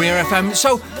 105.7 Weir FM.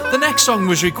 So the next song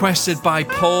was requested by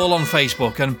Paul on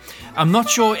Facebook, and I'm not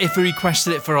sure if he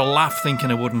requested it for a laugh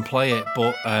thinking I wouldn't play it,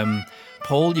 but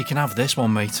Paul, you can have this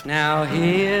one, mate. Now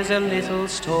here's a little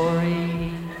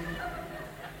story.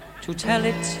 To tell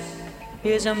it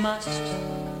is a must.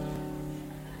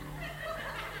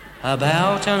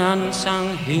 About an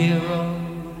unsung hero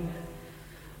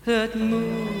that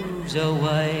moves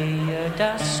away a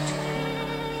dust.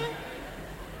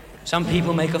 Some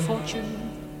people make a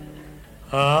fortune,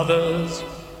 others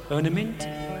earn a mint.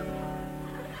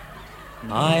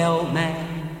 My old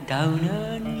man don't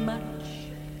earn much.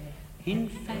 In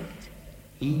fact,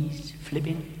 he's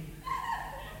flipping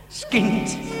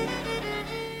skint.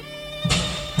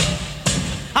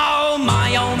 Oh,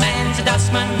 my old man's a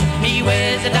dustman. He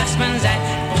wears a dustman's hat.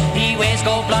 He wears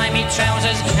gold blimey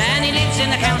trousers and he lives in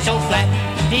the council flat.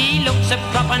 He looks a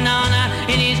proper nana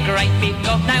in his great big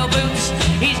bobnail boots.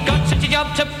 He's got such a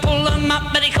job to pull them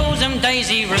up, but he calls them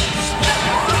daisy roots.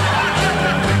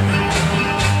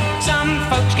 Some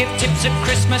folks folks give tips at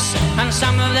Christmas and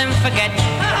some of them forget.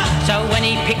 So when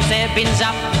he picks their bins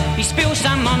up, he spills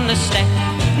some on the step.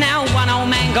 Now one old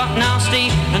man got nasty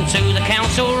and to the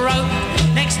council wrote,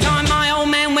 next time my old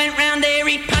man went round there,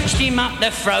 he punched him up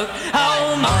the throat.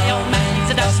 Oh, my old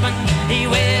man's a dustman, he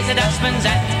wears a dustman's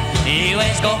hat. He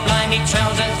wears gold-blimey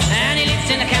trousers and he lives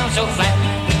in a council flat.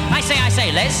 I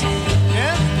say, Les.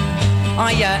 Yeah?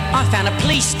 I found a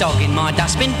police dog in my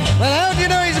dustbin. Well, how do you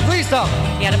know he's a police dog?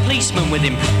 He had a policeman with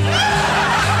him.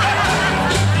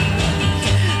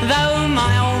 Though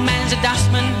my old man's a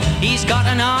dustman, he's got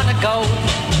an heart of gold.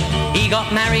 He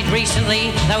got married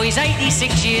recently, though he's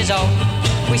 86 years old.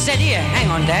 We said, here,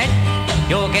 hang on, Dad,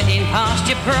 you're getting past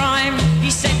your prime. He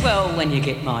said, well, when you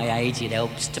get my age, it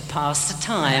helps to pass the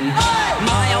time.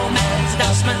 My old man's a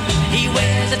dustman, he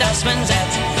wears a dustman's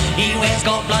hat. He wears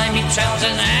gold-blimey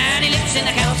trousers and he lives in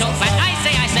a council flat. I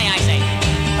say.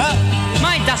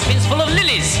 My dustbin's full of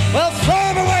lilies. Well, throw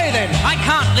them away then. I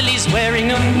can't, Lily's wearing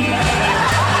them.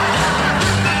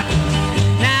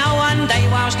 Now one day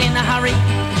whilst in a hurry,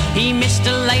 he missed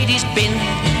a lady's bin.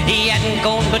 He hadn't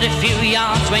gone but a few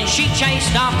yards when she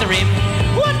chased after him.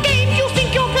 What game do you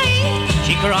think you're playing?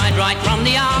 She cried right from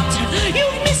the art.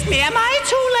 You've missed me, am I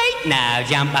too late? Now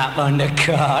jump up on the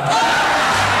cart.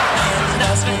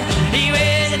 He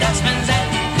wears a dustman's hat.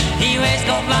 He wears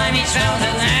gold-blimey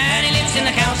trousers and he lives in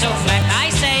the council flat. I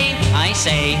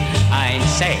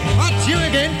say. What's you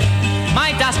again?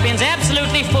 My dustbin's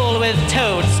absolutely full with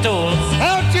toadstools.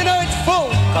 How do you know it's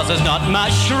full? 'Cause there's not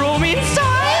much room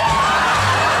inside.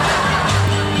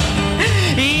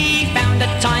 He found a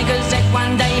tiger's head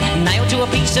one day nailed to a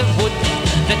piece of wood.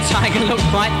 The tiger looked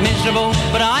quite miserable,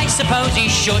 but I suppose he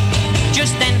should.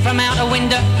 Just then from out a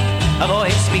window, a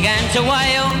voice began to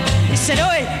wail. He said,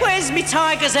 oi, where's me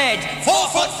tiger's head? 4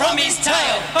 foot from his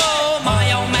tail. Oh,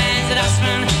 my old man's a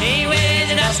dustman. He wears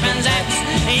a dustman's hat.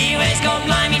 He wears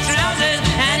gold-blimey trousers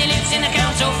and he lives in the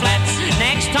council flats.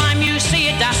 Next time you see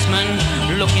a dustman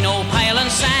looking all pale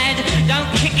and sad, don't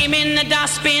kick him in the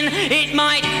dustbin. It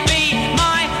might be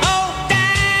my old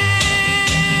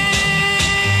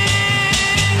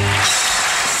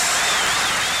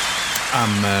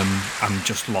I'm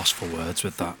just lost for words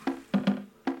with that.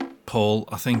 Paul,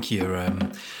 I think you're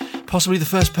possibly the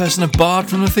first person I've barred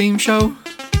from the theme show.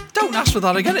 Don't ask for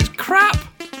that again, it's crap.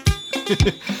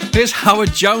 Here's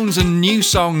Howard Jones and New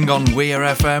Song on Weir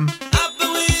FM.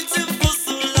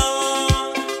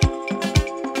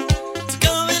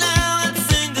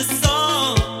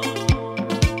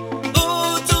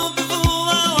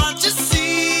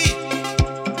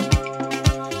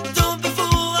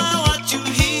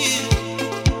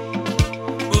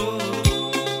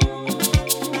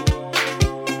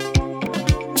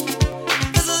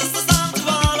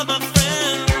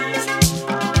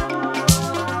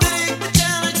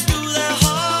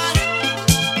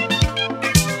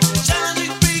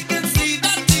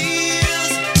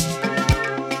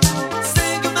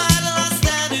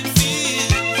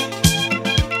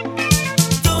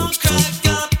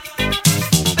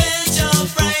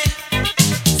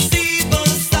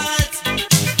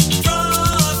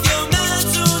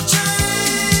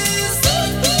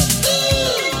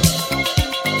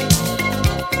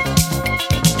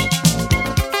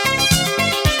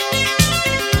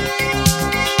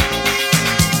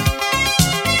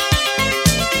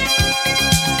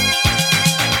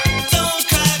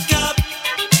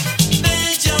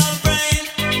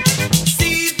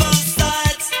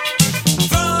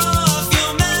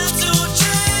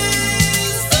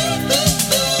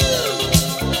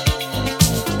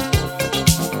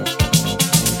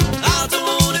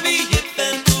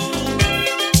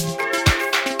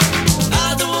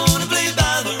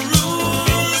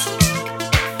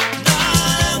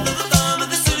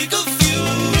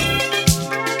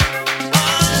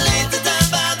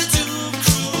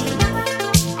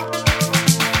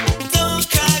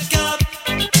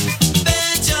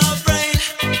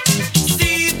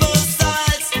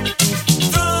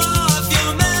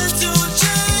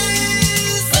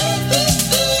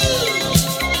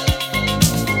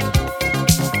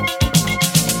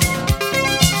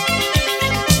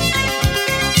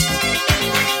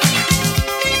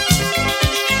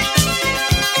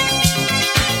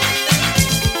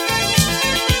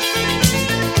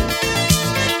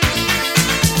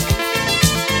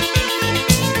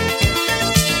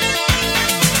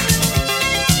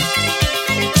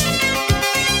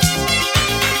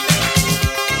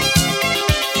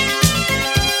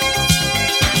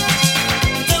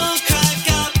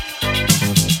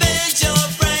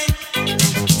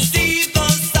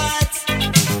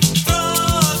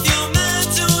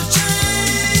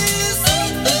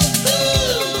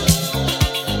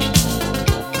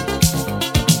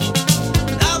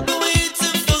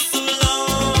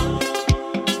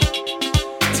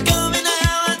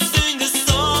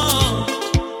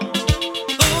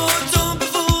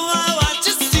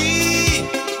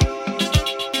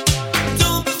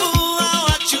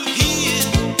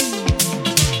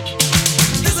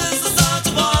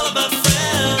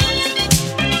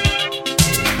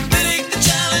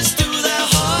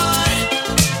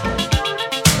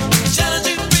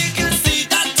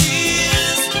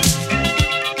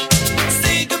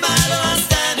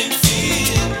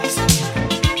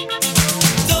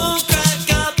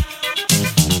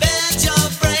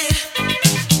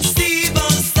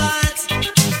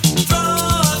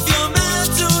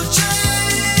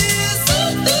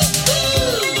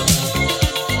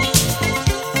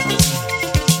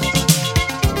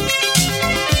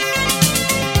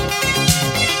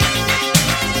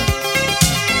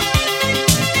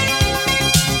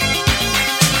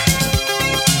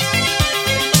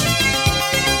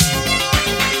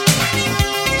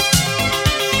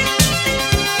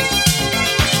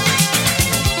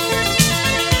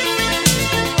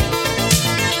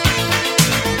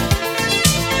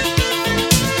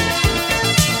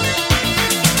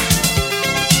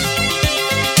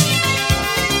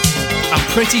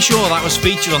 Pretty sure that was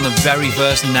featured on the very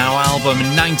first Now album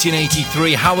in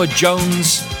 1983. Howard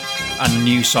Jones, a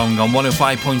new song on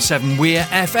 105.7 Weir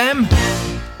FM.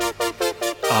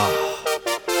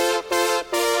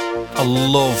 I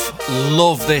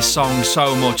love this song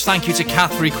so much. Thank you to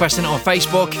Kath for requesting it on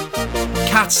Facebook.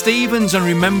 Cat Stevens and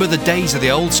Remember the Days of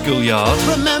the Old Schoolyard.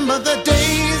 Remember the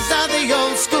days of the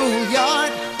old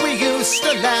schoolyard. We used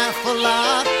to laugh a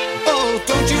lot. Oh,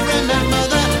 don't you remember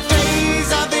the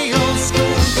days of the old schoolyard?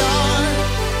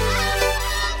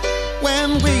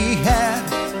 When we had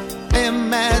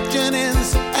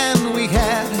imaginings and we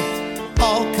had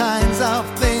all kinds of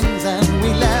things and we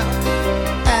laughed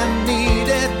and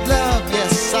needed love.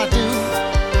 Yes, I do.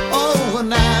 Oh,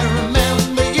 and I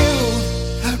remember you.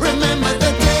 Remember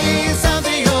the days of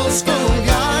the old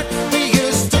schoolyard. We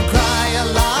used to cry a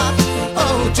lot.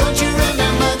 Oh, don't you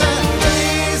remember the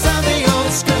days of the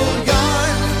old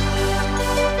schoolyard?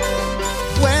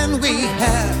 When we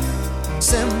had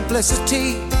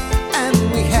simplicity and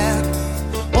we had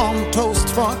warm toast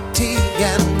for tea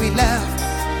and we laughed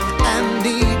and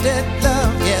needed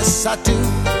love. Yes, I do.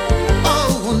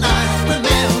 Oh, and I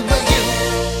remember you.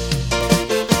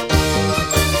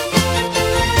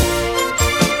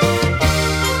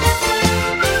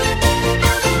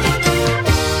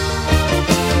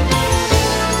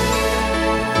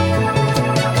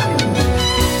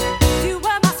 You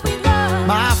were my sweet love.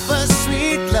 My first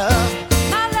sweet love.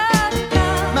 My love,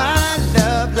 love. My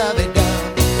love, lovey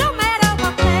dove. No matter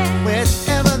what place,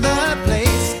 Wherever the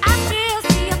place, I still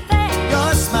see your face.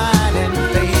 your smiling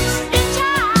face. It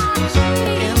charms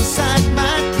me Inside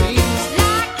my dreams,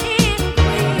 like king and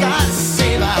queen. God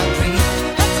save our dreams.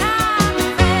 The time may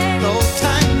fade. No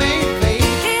time may fade.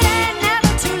 It ain't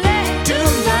never too late. To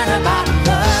learn about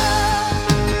love.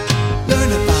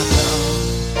 Learn about love.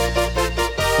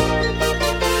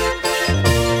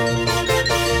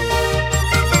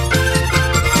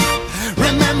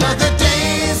 Remember the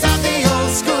days of the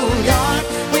old schoolyard.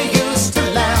 We used to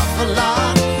laugh a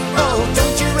lot. Oh,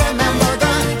 don't you remember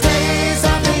the days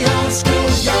of the old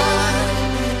schoolyard?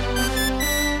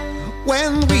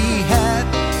 When we had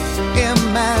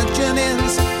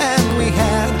imaginings and we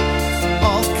had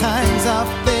all kinds of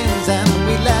things and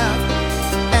we laughed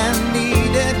and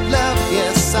needed love.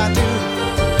 Yes, I do.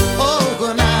 Oh,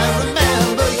 and I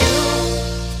remember you.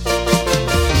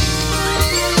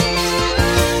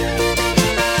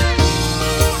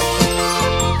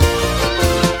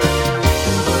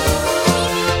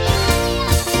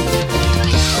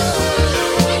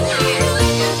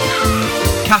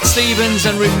 Cat Stevens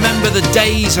and Remember the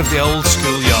Days of the Old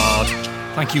Schoolyard.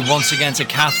 Thank you once again to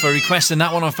Kath for requesting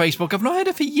that one on Facebook. I've not heard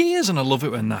it for years and I love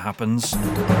it when that happens.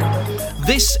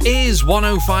 This is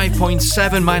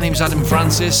 105.7. My name's Adam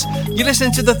Francis. You're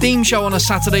listening to the theme show on a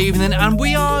Saturday evening and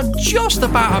we are just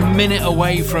about a minute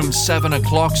away from 7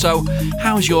 o'clock. So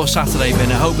how's your Saturday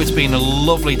been? I hope it's been a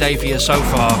lovely day for you so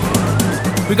far.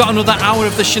 We've got another hour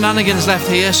of the shenanigans left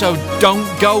here, so don't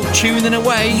go tuning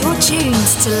away. You're tuned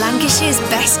to Lancashire's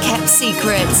best kept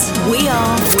secrets. We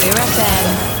are Weir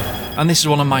FM. And this is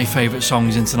one of my favourite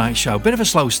songs in tonight's show. Bit of a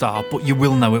slow start, but you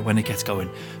will know it when it gets going.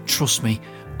 Trust me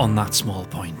on that small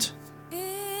point.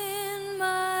 In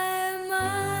my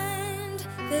mind,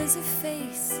 there's a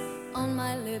face on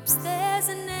my lips. There's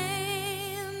a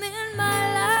name in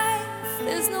my life.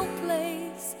 There's no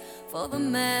place for the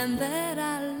man that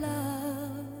I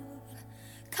love.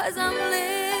 'Cause I'm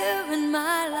living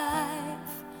my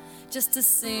life just to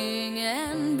sing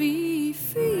and be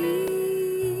free.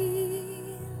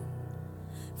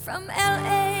 From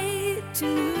LA to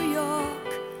New York,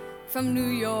 from New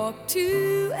York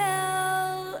to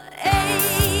LA.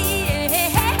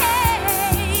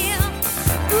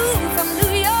 Ooh, from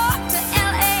New York to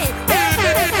LA. From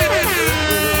New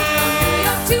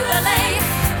York to LA.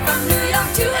 From New York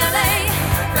to LA.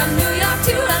 From New York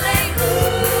to LA.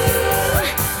 Ooh,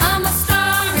 I'm a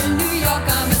star in New York.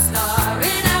 I'm a star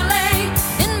in LA.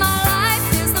 In my life,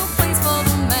 there's no place for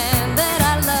the man that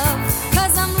I love.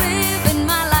 'Cause I'm living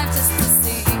my life just to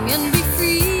sing and be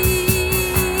free.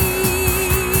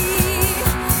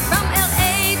 From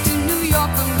LA to New York,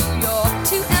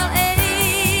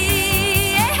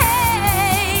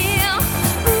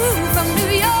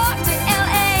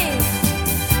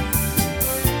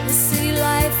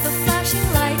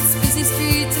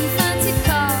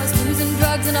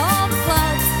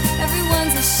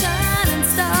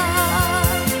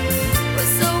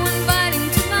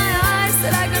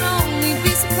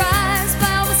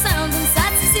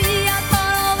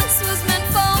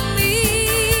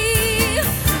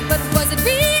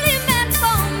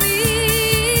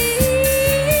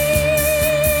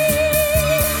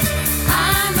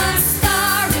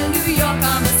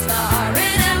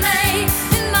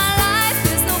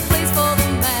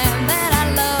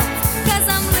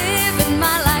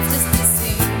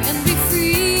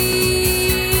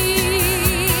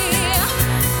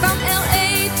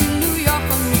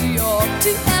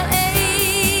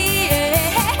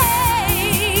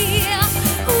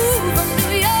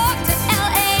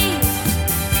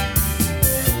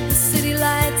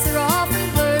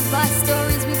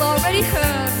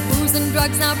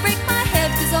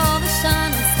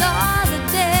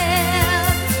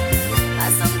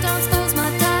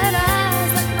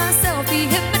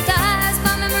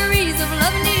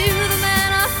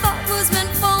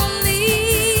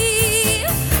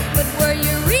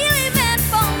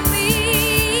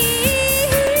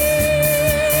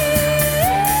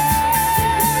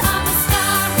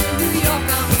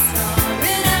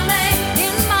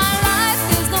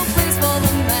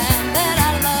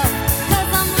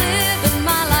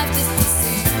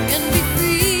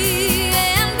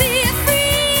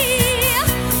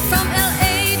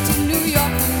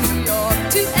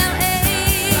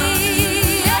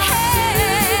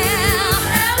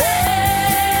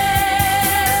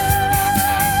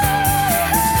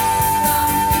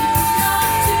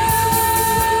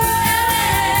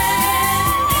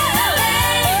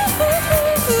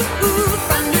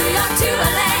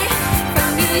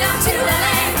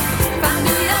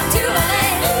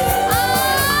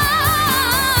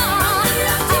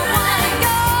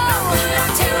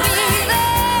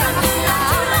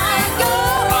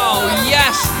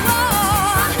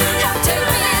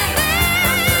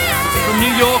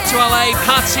 to LA,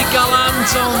 Patsy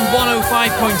Gallant on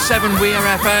 105.7 Weir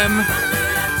FM.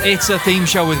 It's a theme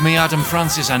show with me, Adam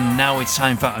Francis, and now it's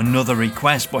time for another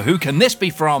request. But who can this be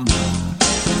from?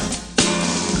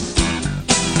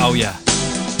 Oh yeah,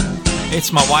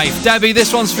 it's my wife, Debbie.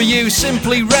 This one's for you,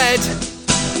 Simply Red.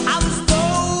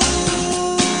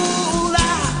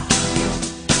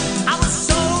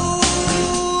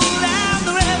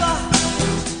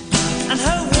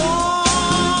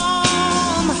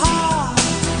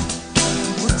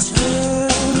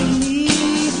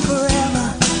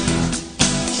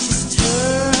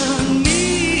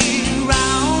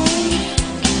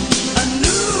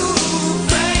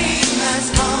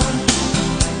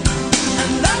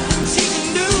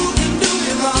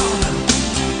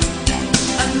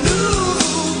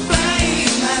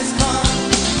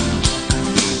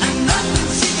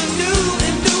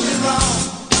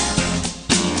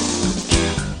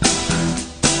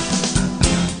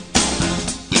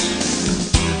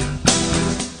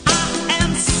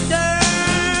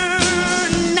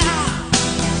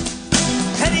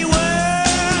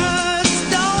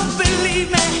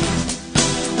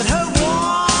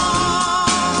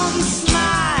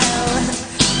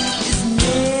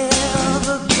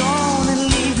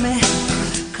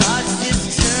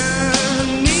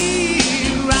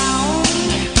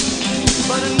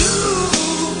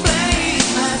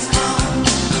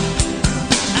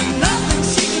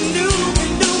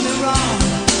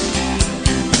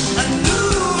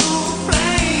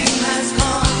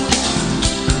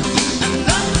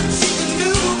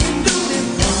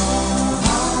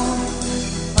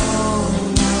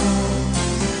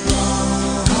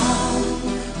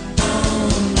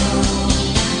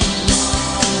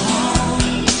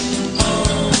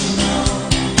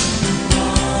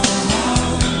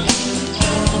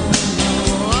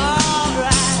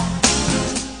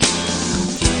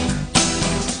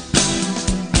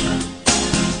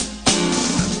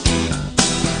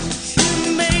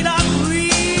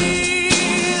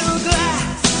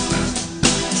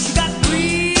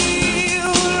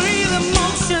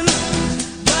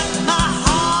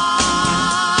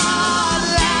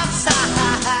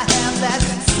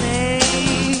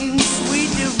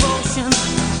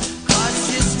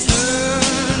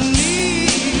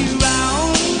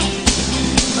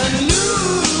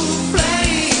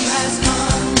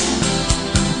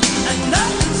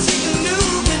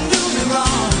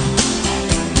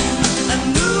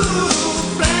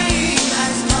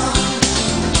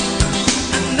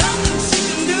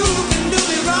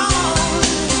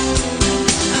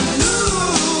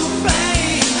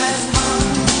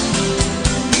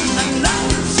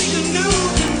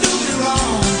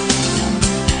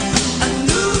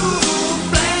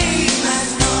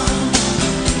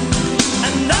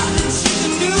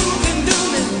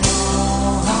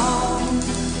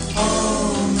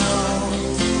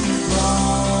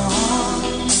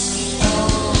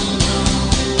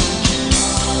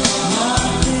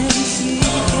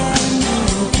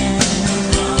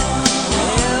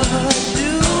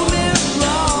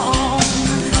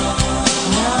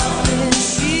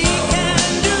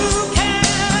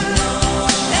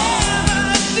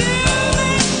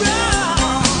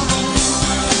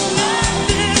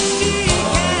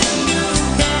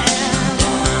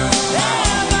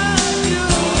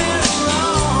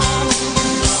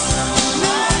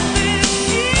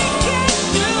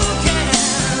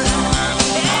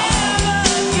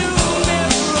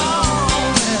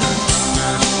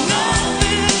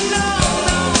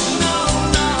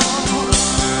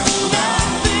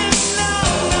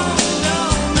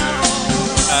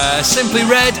 Simply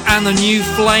Red and the New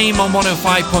Flame on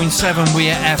 105.7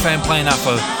 Weir FM, playing that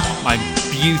for my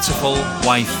beautiful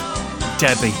wife,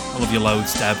 Debbie. I love you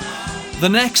loads, Deb. The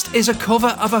next is a cover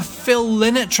of a Phil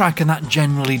Lynott track, and that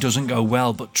generally doesn't go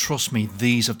well, but trust me,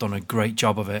 these have done a great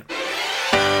job of it.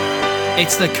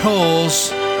 It's The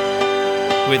Cause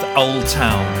with Old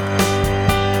Town.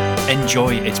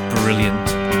 Enjoy, it's brilliant.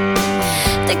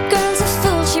 The girl's a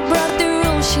fool, she broke the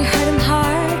rules, she hurt him hard.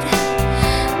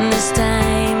 This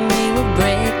time he will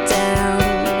break down.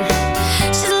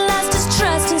 She's lost his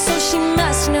trust, and so she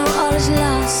must know all is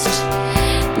lost.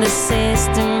 The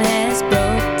system has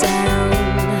broke down.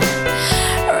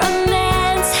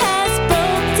 Romance has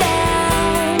broke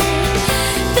down.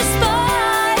 This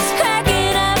boy's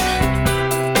cracking up.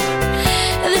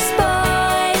 This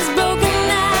boy's broken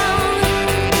down.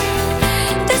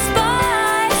 This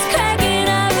boy's cracking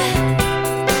up.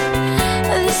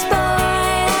 This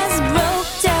boy has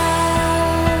broke down.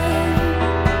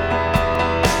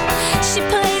 She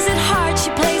plays it hard, she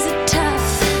plays it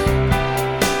tough,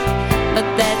 but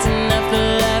that's enough, the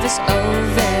love is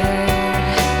over.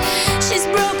 She's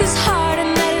broke his heart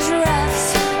and that is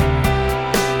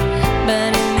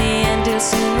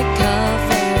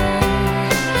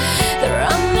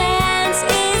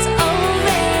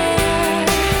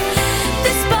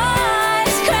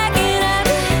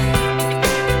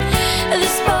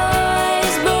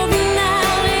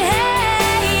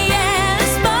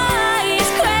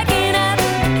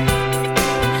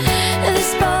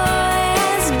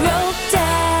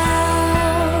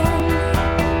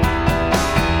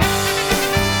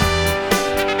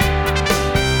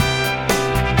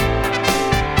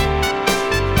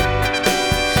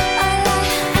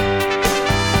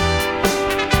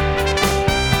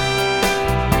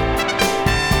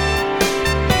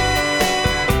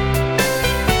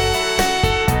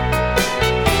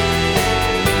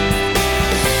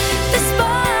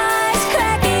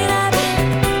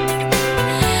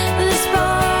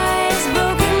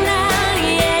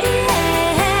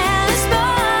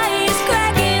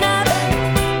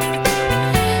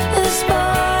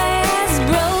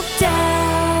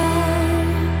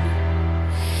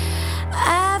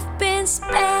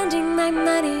spending my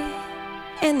money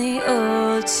in the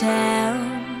old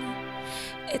town.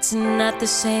 It's not the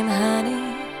same,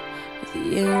 honey, with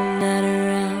you not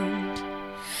around.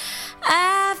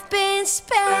 I've been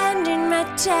spending my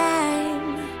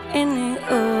time in the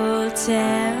old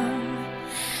town.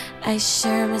 I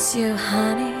sure miss you,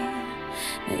 honey,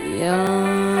 but you're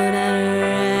not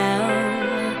around.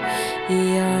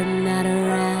 You're not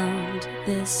around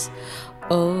this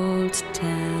old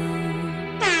town.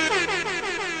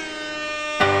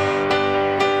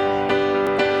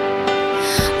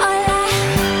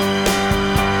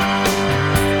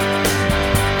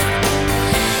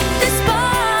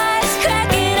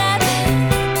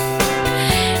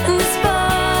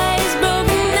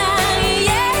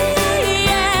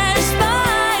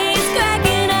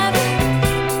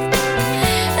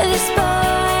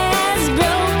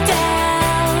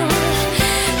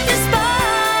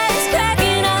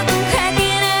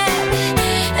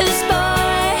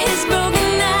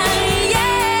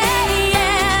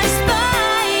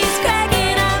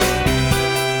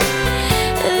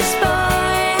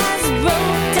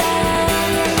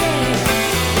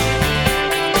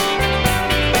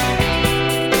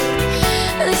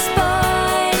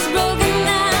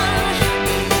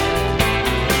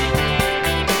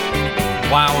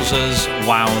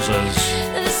 Wowzers.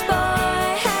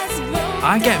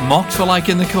 I get mocked for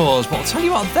liking the Cause, but I'll tell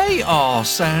you what, they are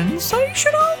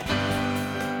sensational.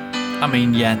 I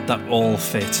mean, yeah, that all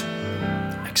fit,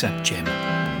 except Jim.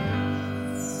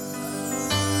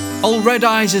 Old Red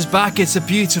Eyes is back. It's a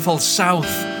beautiful South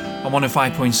on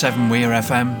 105.7 Weir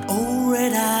FM. Old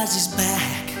Red Eyes is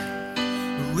back,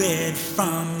 red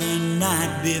from the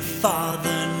night before,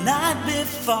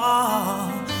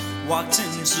 walked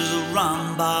into the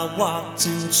rumba, walked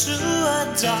into a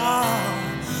door.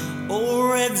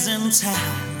 Old Red's in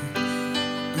town,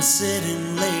 and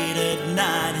sitting late at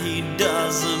night, he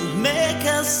doesn't make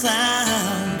a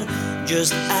sound,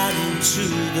 just adding to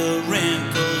the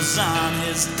wrinkles on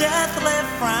his deathly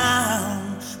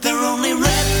frown. They're only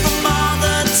red from all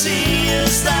the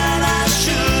tears that I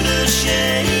should have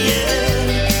shed.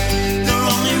 They're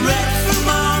only red from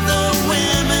all the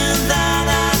women that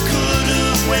I could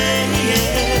have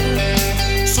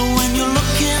waited. So when you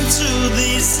look into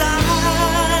these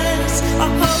eyes, I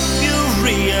hope you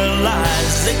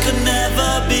realize they could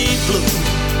never be blue.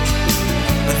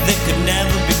 They could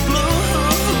never be blue.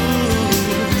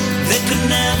 They could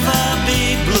never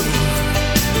be blue.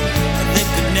 They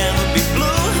could never be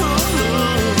blue.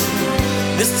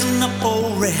 Listen up,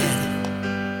 old Red.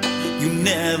 You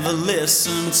never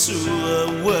listened to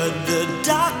a word the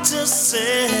doctor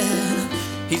said.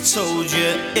 He told you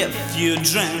if you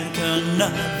drank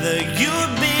another,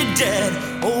 you'd be dead.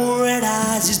 Old Red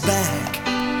Eyes is back.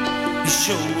 His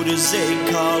shoulders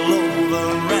ache all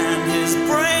over and his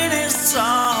brain is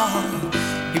torn.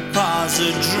 He pours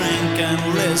a drink and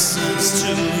listens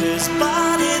to his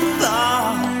body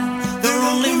thought. They're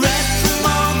only red from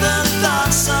all the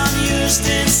thoughts unused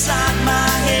inside my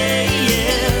head.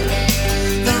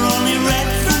 They're only red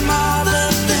from all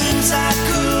the things I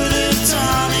could have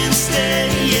done instead.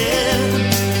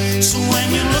 So when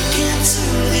you look into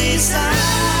these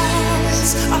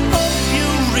eyes, I hope you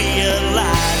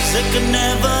realize they could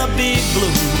never be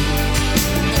blue.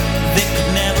 They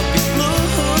could never be blue.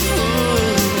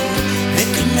 They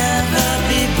could never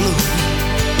be blue.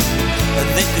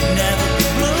 They could never be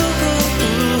blue.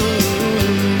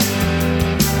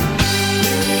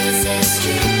 Is this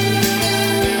true?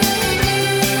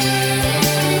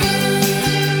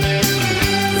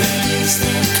 Red is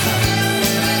the color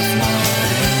of my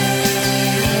hair.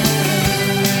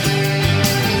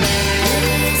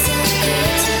 Is it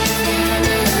good to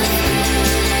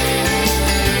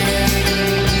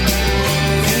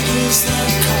Red is the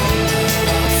color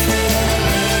of fair.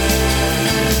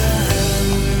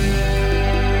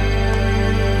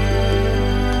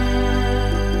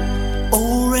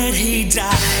 Old Red, he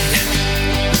died,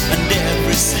 and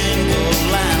every single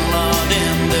landlord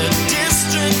in the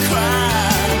district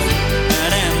cried.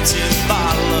 An empty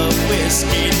bottle of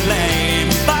whiskey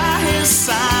laying by his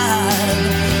side,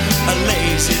 a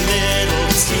lazy little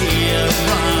tear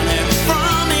running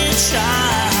from each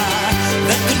eye.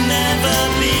 That could never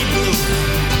be blue.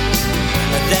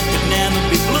 That could never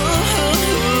be blue.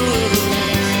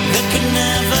 That could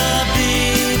never be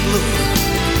blue.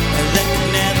 That could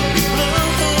never be blue.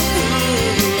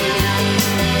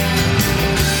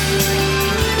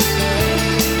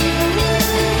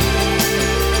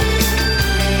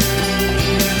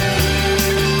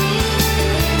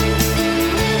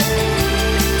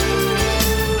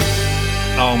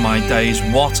 Oh my days,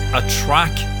 what a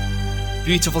track.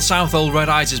 Beautiful South Old Red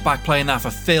Eyes is back playing that for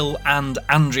Phil and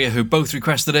Andrea, who both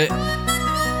requested it.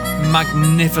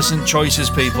 Magnificent choices,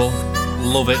 people.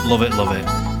 Love it, love it, love it.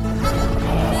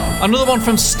 Another one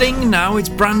from Sting now. It's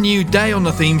Brand New Day on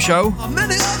the theme show.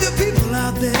 Many of you people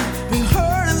out there been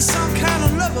hurt in some kind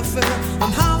of love affair.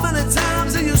 And how many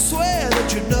times do you swear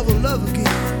that you never love again?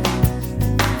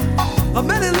 How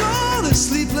many lonely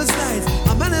sleepless nights?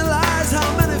 How many lies?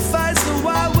 How many fights? And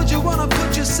why would you want to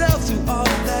put yourself through all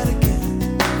of that again?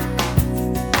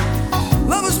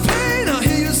 Love is pain, I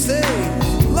hear you say.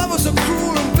 Love is a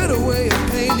cruel and bitter way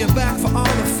of paying you back for all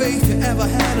the faith you ever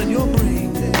had in your brain.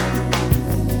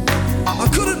 Or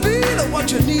could it be that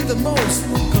what you need the most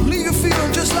can leave you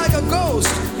feeling just like a ghost?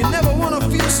 You never want to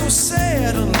feel so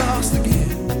sad and lost again.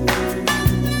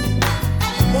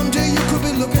 One day you could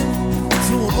be looking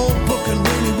through an old book in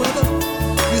rainy weather.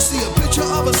 You see a picture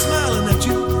of her smiling at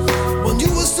you when you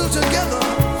were still together.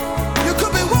 You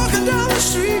could be walking down the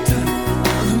street,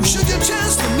 and who should you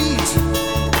chance to meet?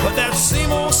 But that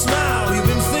same old smile you've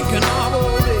been thinking of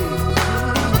all day.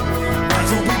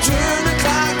 As we turn the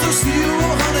clock to zero,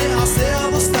 honey, I'll sell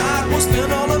the stock. We'll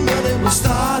spend all the money. We're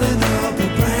starting up a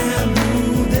brand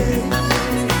new day.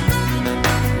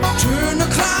 Turn the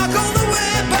clock on the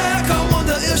way back. I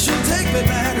wonder if she'll take me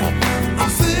back. I'm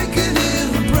thinking in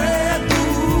a brand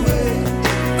new way.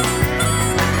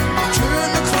 Turn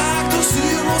the clock to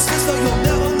zero, sister. You'll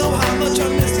never know how much I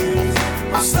miss you.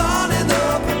 I'm starting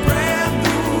up a brand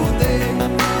new day.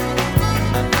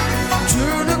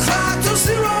 Turn the clock to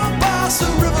zero, boss. The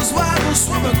river's wide, we'll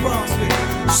swim across me.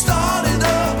 Starting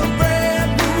up a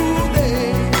brand new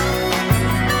day.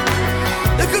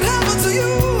 It could happen to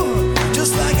you,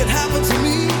 just like it happened to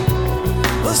me.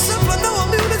 There's simply no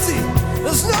immunity,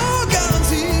 there's no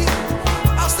guarantee.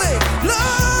 I'll say,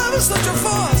 love is such a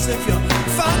force. If you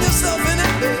find yourself in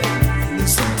it, babe, need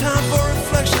some time for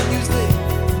reflection, you say,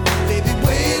 baby,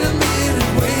 wait a minute,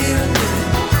 wait a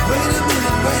minute, wait a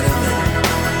minute, wait a minute,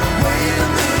 wait a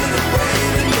minute,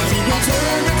 wait a minute. We'll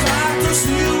turn the clock to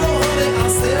zero, honey,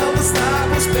 I'll sell the stock,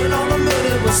 we'll spend all the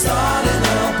money, we're starting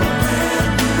up a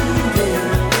brand new day.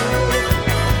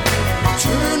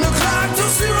 Turn the clock to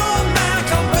zero back,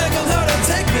 I'm begging her to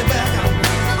take me back.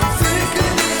 I'm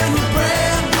thinking in a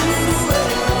brand new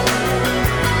way.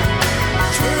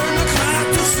 Turn the clock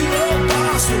to zero,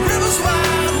 boss, the river's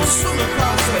wide, we'll swim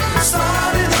across it.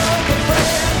 Starting up a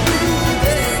brand new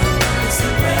day. It's a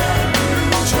brand new.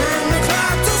 Turn the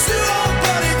clock to zero,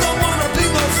 buddy, don't wanna be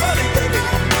no funny, baby.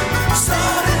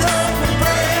 Starting up a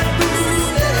brand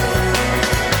new day.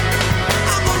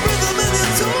 I'm a rhythm in your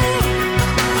tune.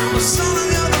 I'm a sun and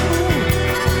you're the moon.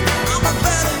 I'm a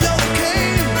bat and you're the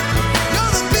cave.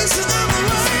 You're the beast and I'm the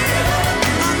rain.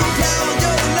 I'm the cow and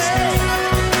you're the leg.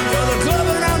 You're the glove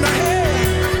and I'm the head.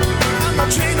 I'm the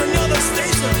train and you're the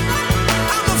station.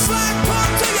 I'm the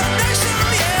flagpole to your nation,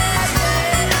 yeah,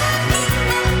 yeah.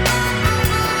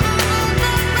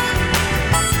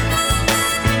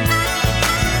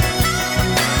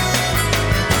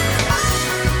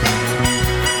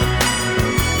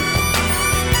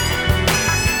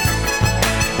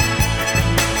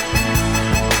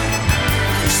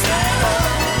 Stand up,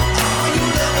 all you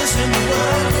lovers in the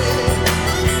world.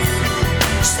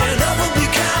 Stand up and be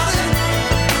counted,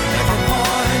 every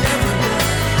boy and every girl.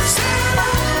 Stand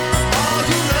up, all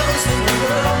you lovers in the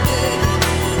world.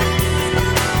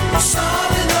 We're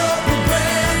starting up a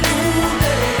brand new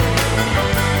day.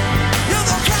 You're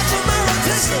the catch of my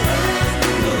rotation.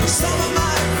 You're the sum of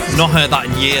my Not heard that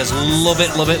in years. Love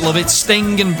it, love it, love it.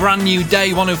 Sting and Brand New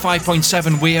Day,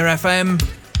 105.7 Weir FM.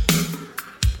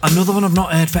 Another one I've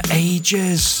not heard for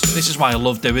ages. This is why I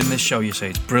love doing this show, you see.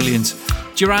 It's brilliant.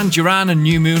 Duran and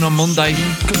New Moon on Monday.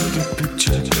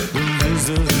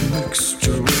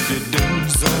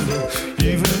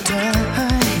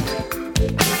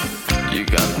 You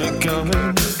got me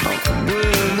coming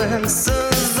with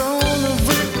answers, all of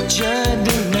which I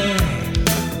deny.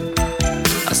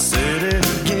 I said it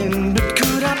again, but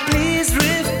could I please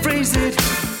rephrase it?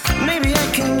 Maybe I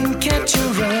can catch you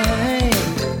right.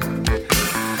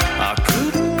 I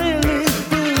couldn't really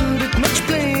put it much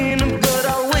plainer, but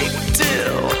I'll wait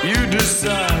till you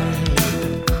decide.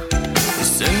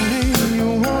 Sending you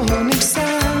warning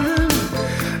silence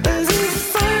as if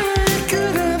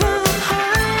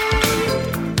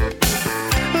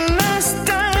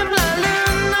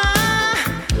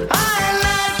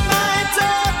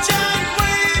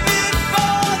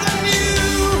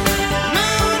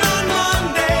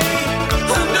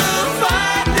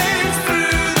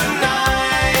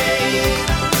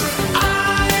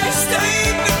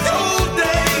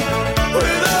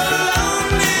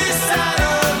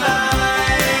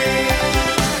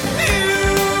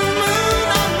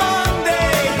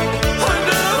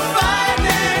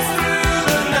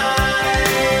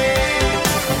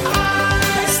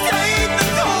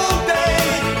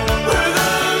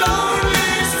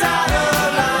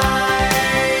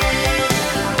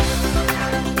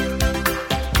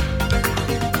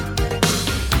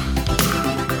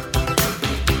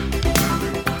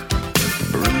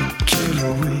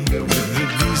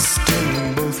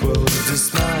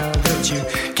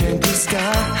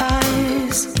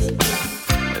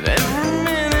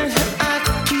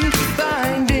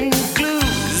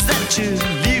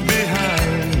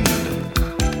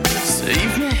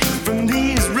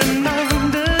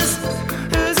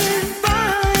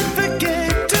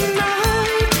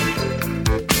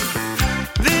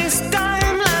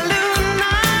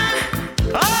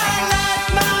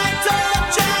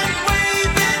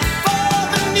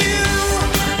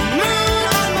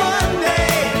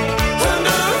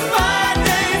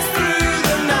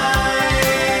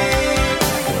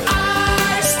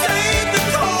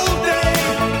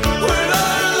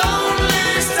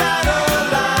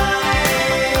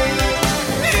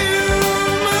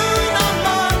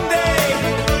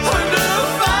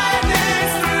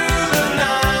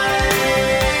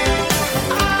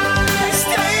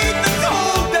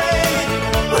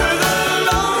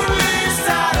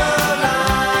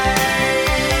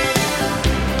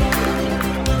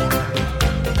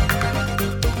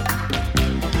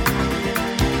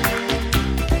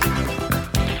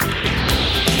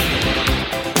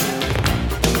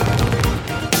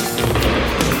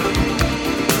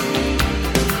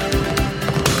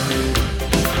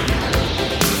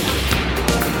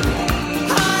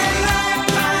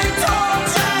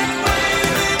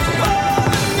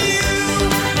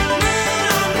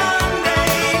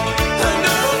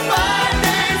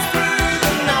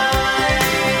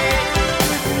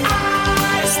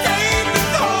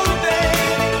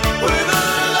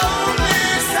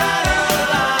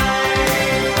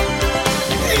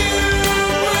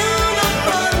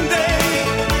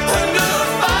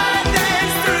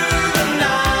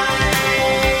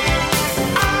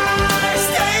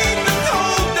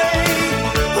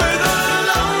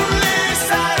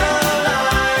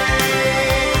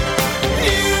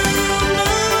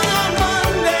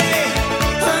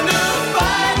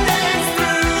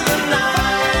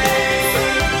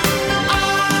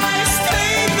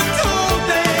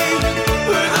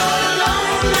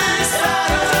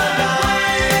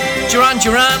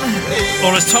Duran,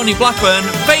 or as Tony Blackburn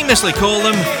famously called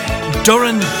them,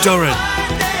 Duran Duran.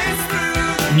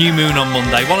 New Moon on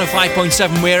Monday,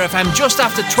 105.7 Weir FM, just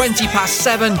after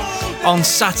 7:20 on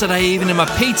Saturday evening. My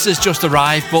pizza's just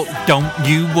arrived, but don't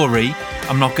you worry,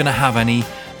 I'm not going to have any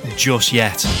just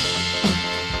yet.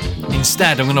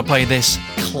 Instead, I'm going to play this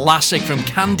classic from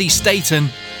Candy Staton.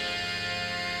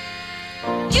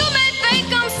 You may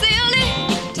think I'm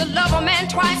silly to love a man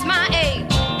twice my age,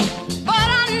 but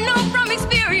I know from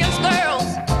experience, girls,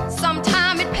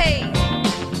 sometime it pays.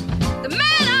 The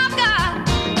man I've got,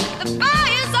 the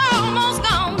fire's almost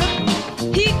gone.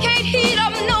 He can't heat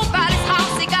up nobody's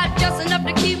house, he got just enough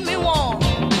to keep me warm.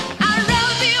 I'd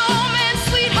rather be an old man's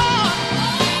sweetheart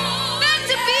than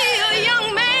to be a young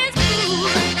man's fool.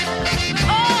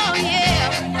 Oh yeah.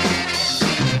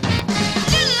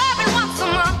 Just loving once a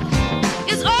month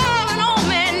is all an old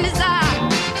man desire.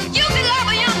 You can love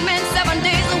a young man 7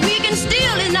 days a week and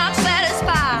still is not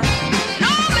satisfied. An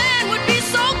old man would be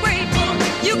so grateful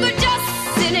you could just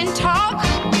sit and talk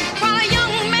while a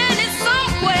young man is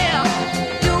somewhere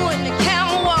doing the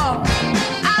camel walk.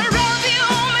 I'd rather be an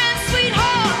old man's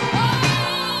sweetheart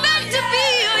than to be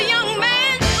a young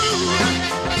man's fool.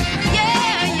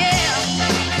 Yeah, yeah, yeah.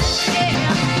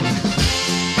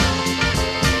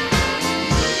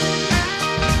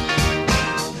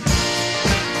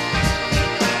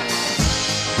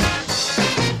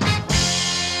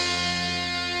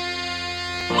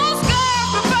 Most girls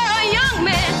prefer a young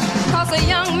man, 'cause a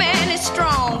young man is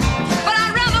strong. But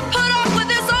I'd rather put up with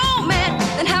this old man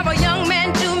than have a young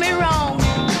man do me wrong.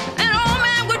 An old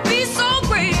man would be so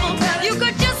grateful you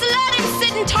could just let him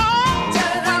sit and talk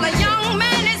while a young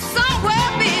man is somewhere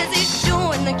busy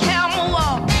doing the camel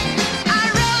walk.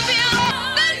 I'd rather be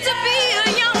old than to be a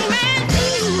young man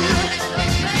fool.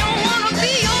 Don't wanna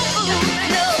be your fool,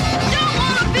 no. Don't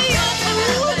wanna be your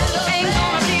fool. Ain't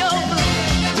gonna be your fool.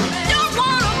 Don't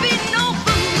wanna be no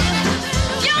fool.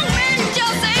 Young men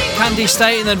just ain't. Candy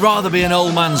Staton, they'd rather be an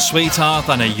old man's sweetheart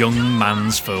than a young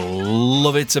man's fool.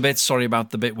 Love it a bit. Sorry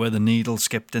about the bit where the needle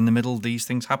skipped in the middle. These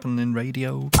things happen in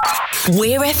radio.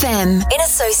 Weir FM, in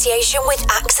association with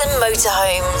Axon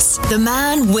Motorhomes, the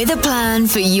man with a plan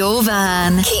for your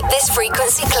van. Keep this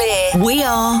frequency clear. We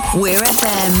are Weir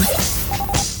FM.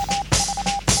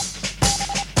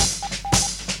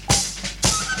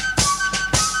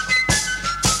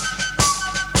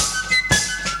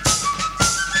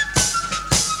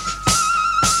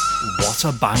 What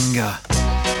a banger.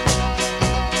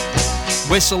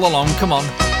 Whistle along, come on.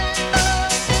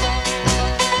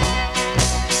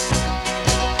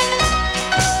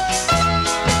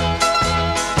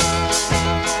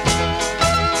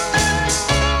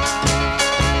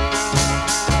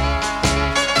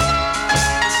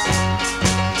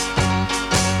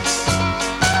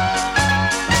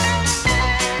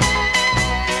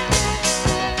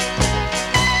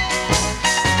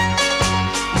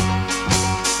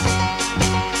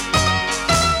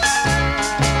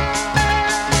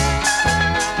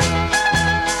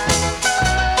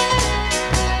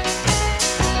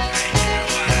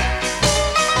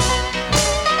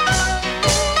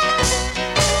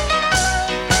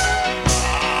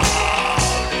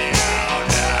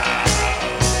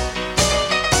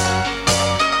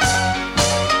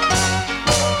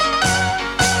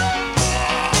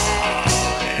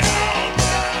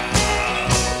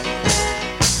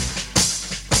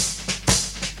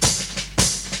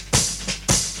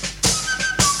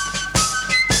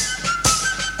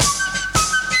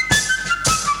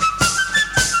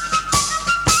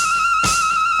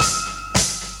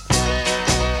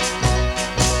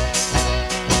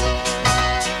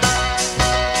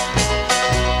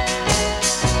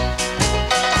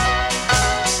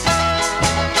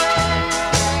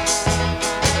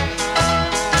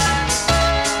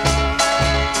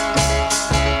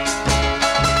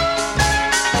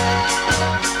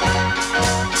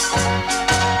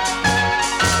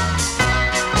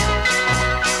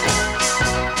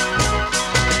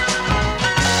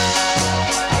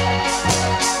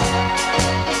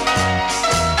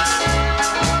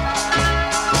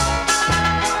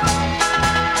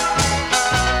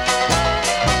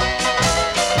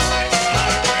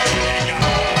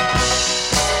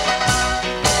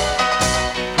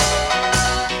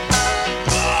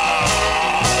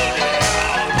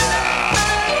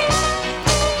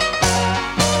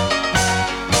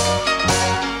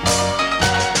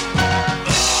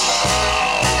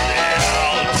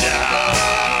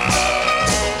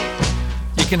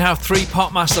 You can have 3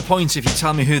 Popmaster points if you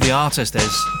tell me who the artist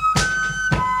is.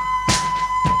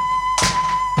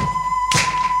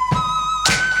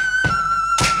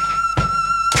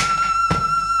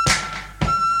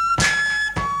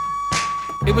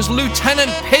 It was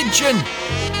Lieutenant Pigeon.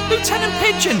 Lieutenant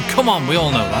Pigeon. Come on, we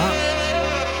all know that.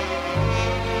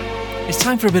 It's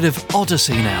time for a bit of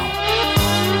Odyssey now.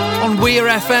 On Weir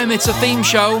FM, it's a theme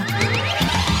show.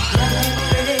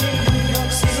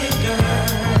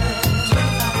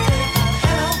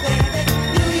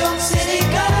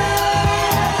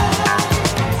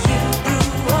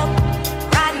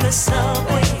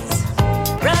 Subways,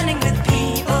 running with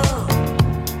people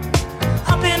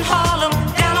up in Harlem,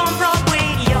 down on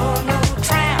Broadway. You're no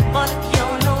tramp, but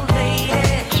you're no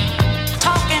lady.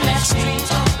 Talking that street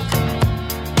talk.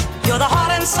 You're the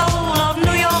heart and soul of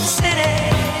New York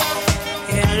City.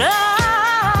 And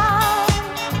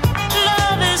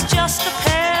love is just a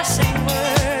passing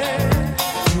word.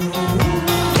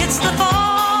 It's the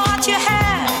thought you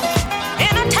had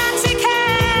in a taxi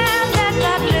cab that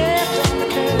got left on the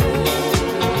curb.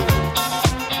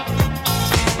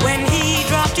 When he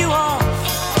dropped you off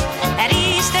at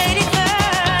East 83rd,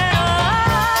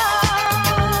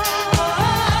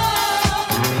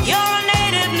 you're a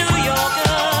native New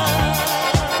Yorker.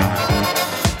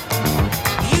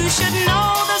 You should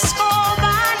know the score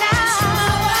by now.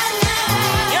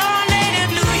 You're a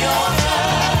native New Yorker.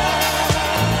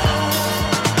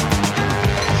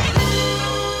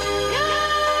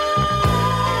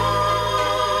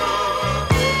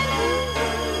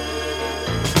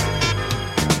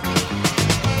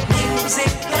 Music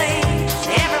plays,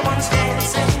 everyone's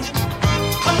dancing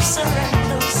closer and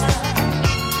closer,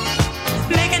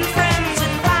 making friends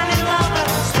and finding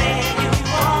lovers. There you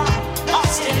are,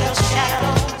 lost in the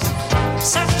shadows,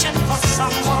 searching for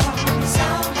someone to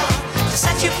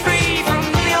set you free from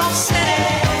New York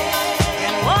City.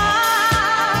 And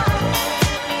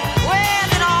where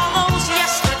did all those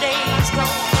yesterdays go?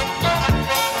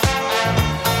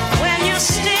 When you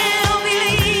still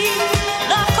believe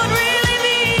love could really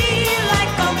be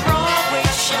like a Broadway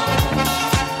show.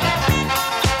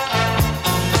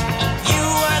 You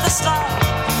were the star.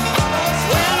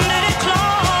 When did it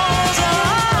close?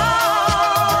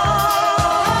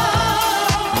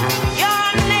 You're a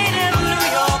native New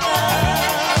Yorker.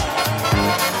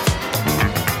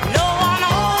 No one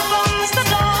opens the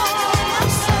door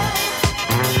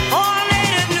for a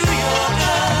native New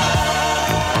Yorker.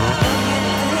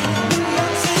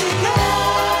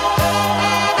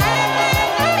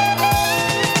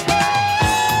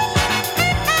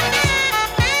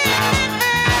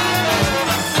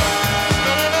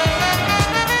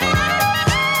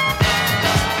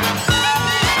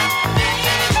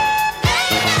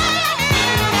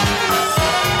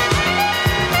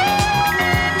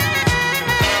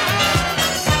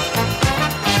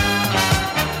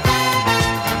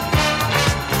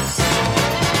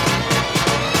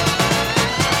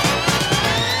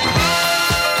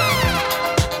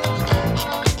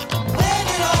 Where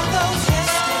did all those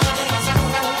yesterdays go?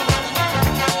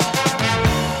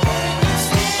 When you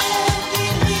still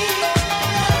believe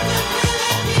love could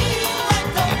really be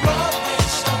like a Broadway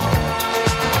show.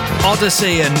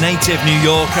 Odyssey, a native New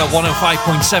Yorker,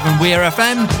 105.7 Weir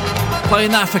FM.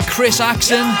 Playing that for Chris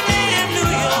Axon.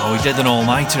 Oh, he did an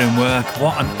all-nighter in work.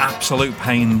 What an absolute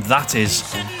pain that is.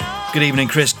 Good evening,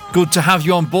 Chris. Good to have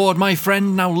you on board, my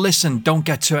friend. Now listen, don't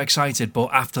get too excited, but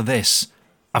after this,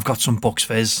 I've got some Bucks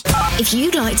Fizz. If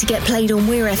you'd like to get played on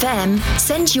Weir FM,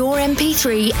 send your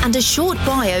MP3 and a short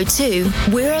bio to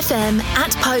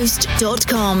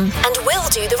weirfm@post.com and we'll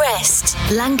do the rest.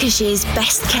 Lancashire's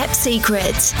best kept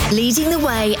secret, leading the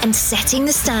way and setting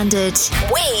the standard.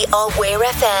 We are Weir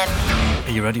FM.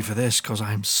 Are you ready for this? Because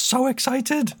I'm so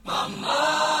excited.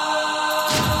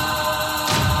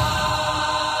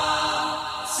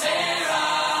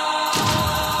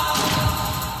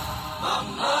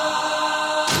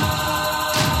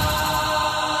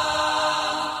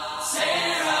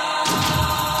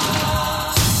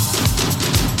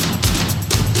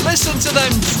 Listen to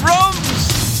them drums!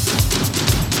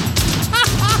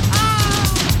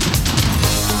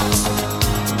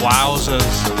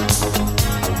 Wowzers.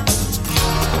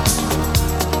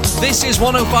 This is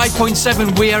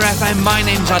 105.7 Weir FM. My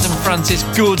name's Adam Francis.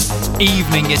 Good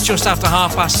evening. It's just after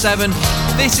 7:30.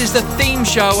 This is the theme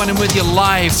show and I'm with you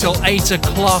live till 8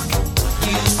 o'clock.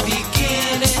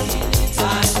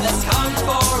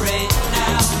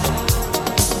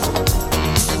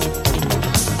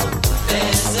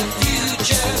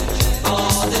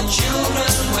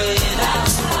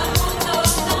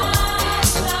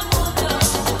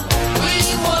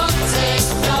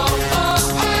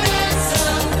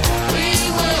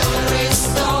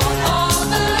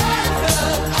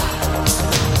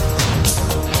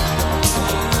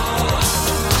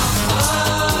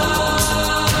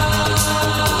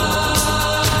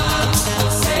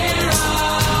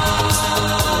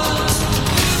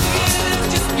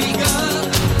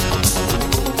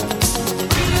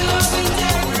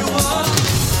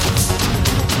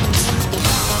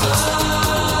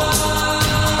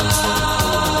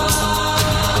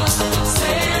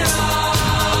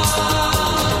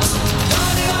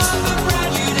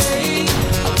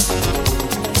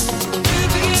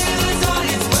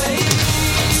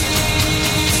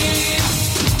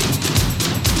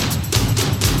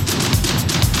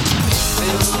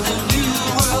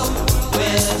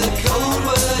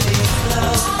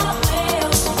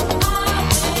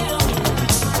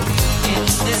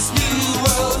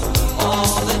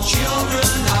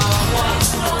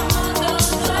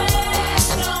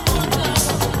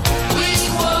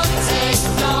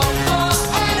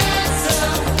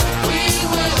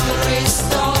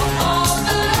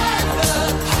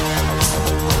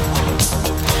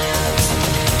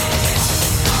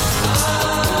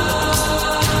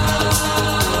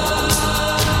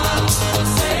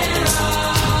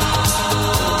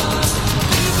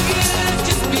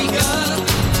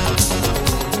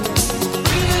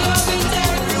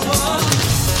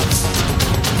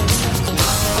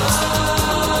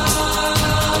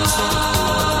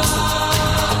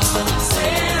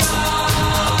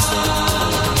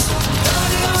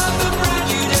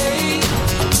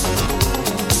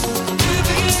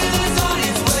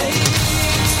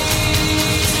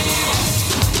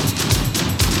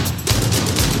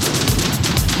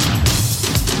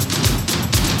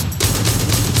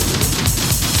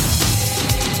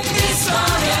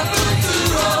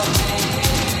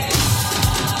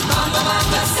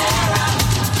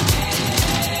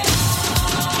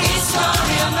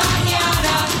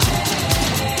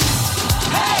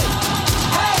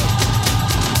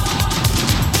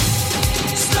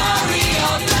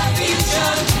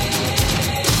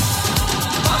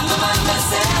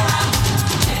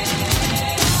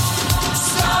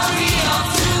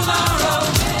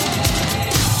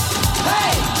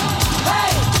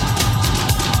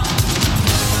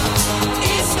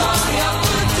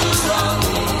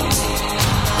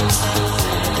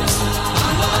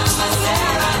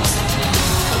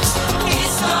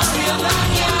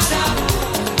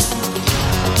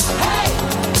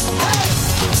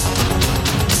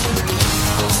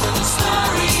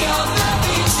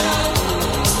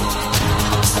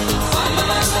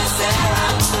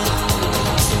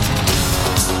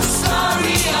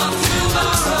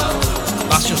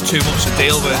 too much to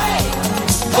deal with.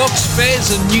 Bucks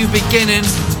Fizz, A New Beginning.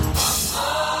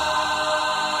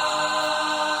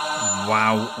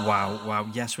 Wow.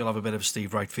 Yes, we'll have a bit of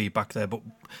Steve Wright feedback there, but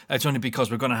it's only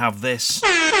because we're going to have this.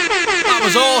 That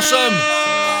was awesome.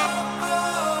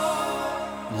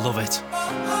 Love it.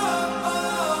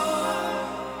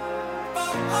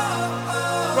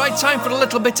 Right, time for a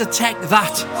little bit of Tech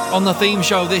That on the theme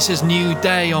show. This is New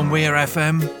Day on Weir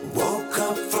FM. Woke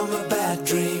up from a bad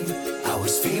dream. I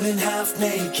was feeling half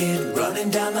naked, running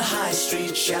down the high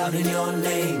street, shouting your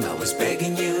name. I was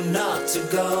begging you not to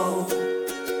go.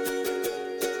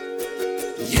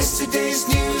 Yesterday's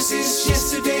news is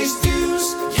yesterday's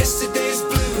news. Yesterday's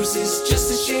blues is just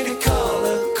a shade of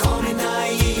color. Call me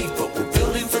naive, but we're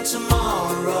building for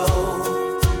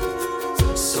tomorrow.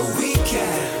 So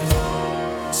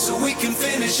we can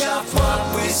finish off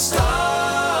what we started.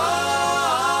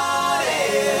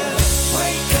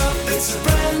 Wake up, it's a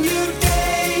brand new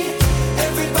day.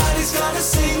 Everybody's gotta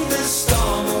sing the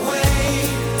storm away.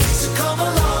 So come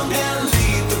along and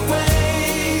lead the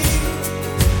way.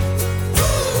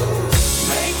 Woo!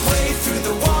 Make way through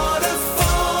the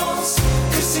waterfalls,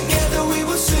 'cause together we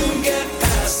will soon get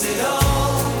past it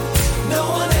all. No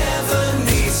one ever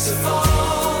needs to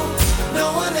fall. No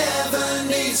one ever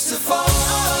needs to fall.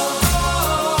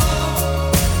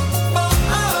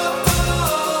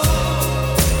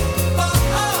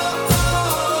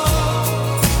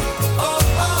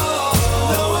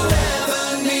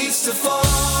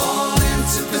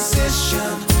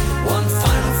 One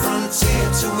final frontier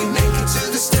till we make it to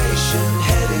the station.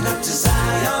 Heading up to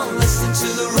Zion, listening to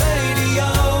the radio.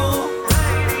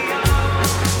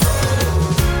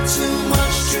 Too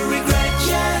much to regret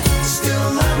yet.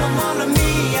 Still I'm a mon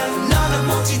ami, I'm not a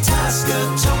multitasker.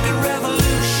 Talking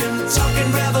revolution,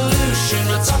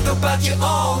 I talk about you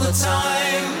all the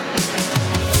time.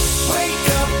 Wake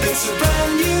up, it's a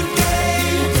brand new day.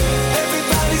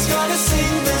 Everybody's gonna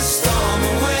sing the storm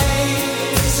away.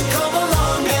 Come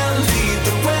along and lead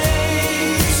the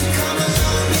way. Come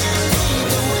along and lead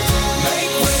the way.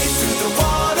 Make way through the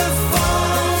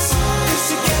waterfalls, 'cause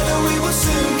together we will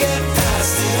soon get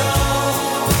past it all.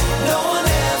 No one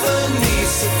ever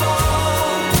needs to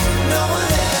fall. No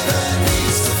one ever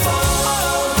needs to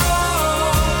fall.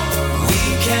 We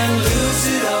can lose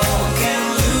it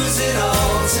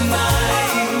all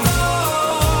tonight.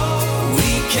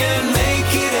 We can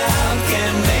make it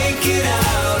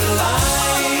out alive.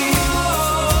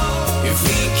 If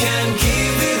we can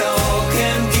give it all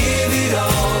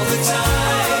the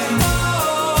time,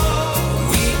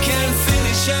 we can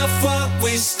finish off what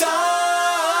we started.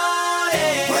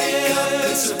 Wake up,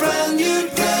 it's a brand new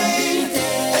day.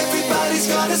 Everybody's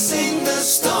gotta sing the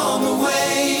storm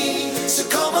away. So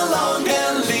come along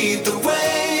and lead the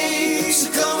way. So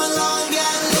come along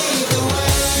and lead the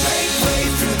way. Make way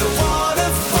through the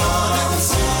waterfalls,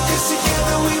 'cause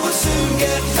together we will soon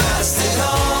get past it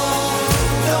all.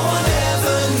 No one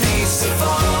ever needs to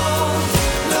fall.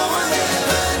 No one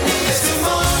ever needs to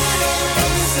fall.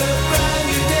 It's a brand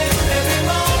new day. Every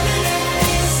morning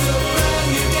it's a brand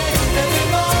new day. Every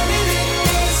morning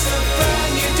it's a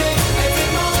brand new day. Every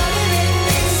morning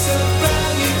it's a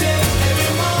brand new day.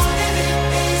 Every morning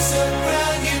it's a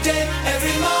brand new day.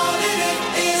 Every morning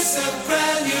it's a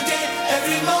brand new day.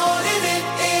 Every morning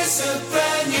it's a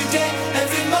brand new day.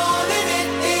 Every morning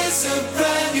it's a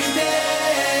brand new day.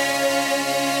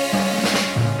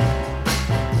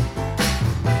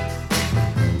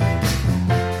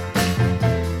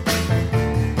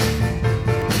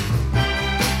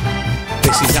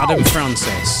 This is Adam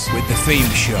Francis with the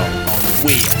theme show on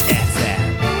Weir FM.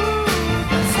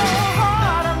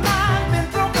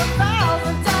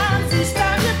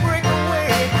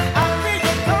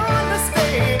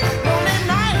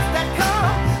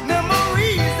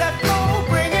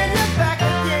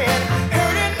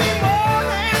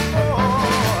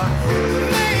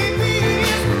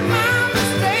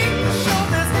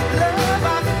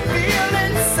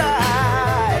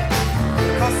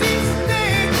 Each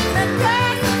day that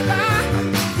passes by,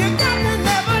 you got to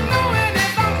never know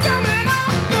if I'm coming.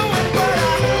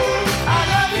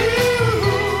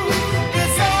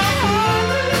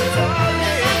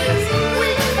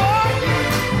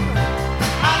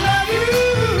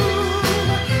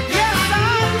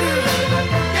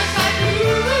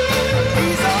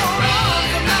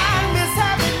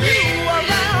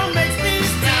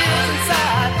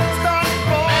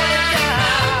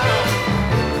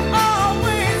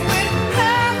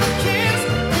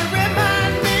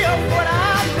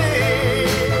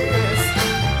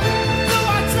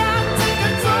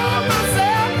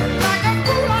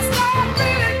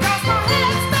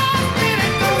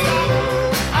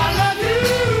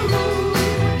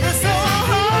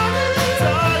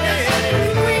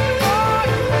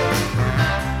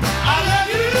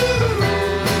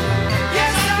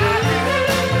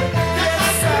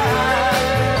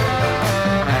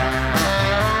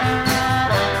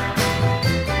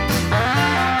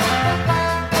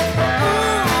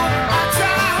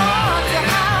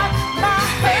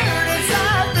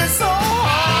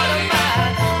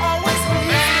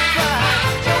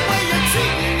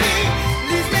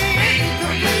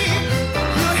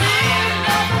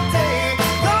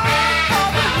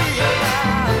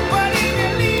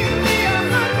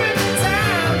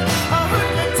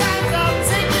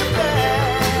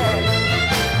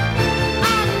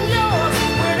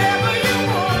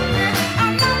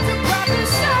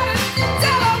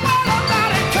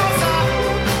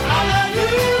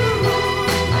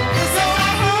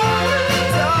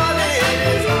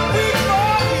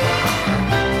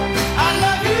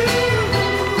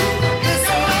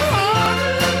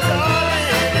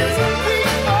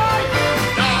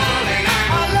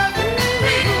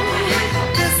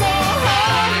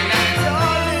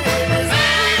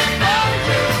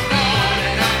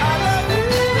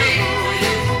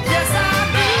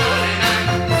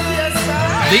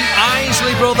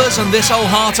 Brothers and This Old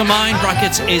Heart of Mine,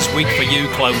 brackets, is weak for you,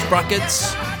 close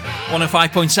brackets.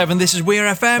 105.7, this is Weir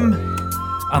FM,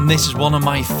 and this is one of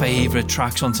my favourite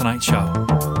tracks on tonight's show.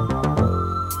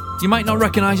 You might not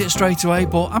recognise it straight away,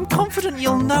 but I'm confident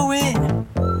you'll know it.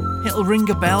 It'll ring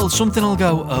a bell, something will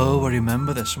go, oh, I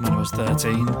remember this from when I was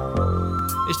 13.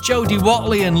 It's Jodie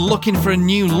Watley and Looking for a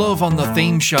New Love on the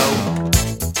theme show.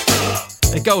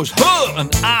 It goes huh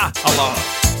and ah a lot.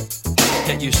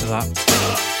 Get used to that.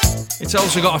 It's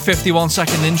also got a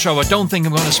 51-second intro. I don't think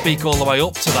I'm going to speak all the way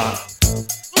up to that,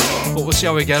 but we'll see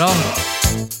how we get on.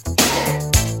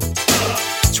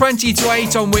 20 to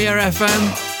 8 on Weir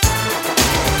FM.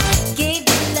 Gave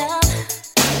you love,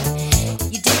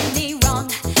 you did me wrong,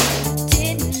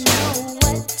 didn't know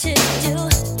what to do.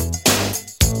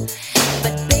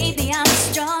 But baby, I'm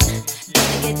strong,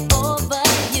 gonna get over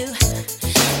you.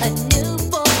 A new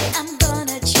boy I'm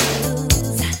gonna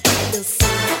choose. You'll see.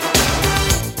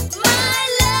 My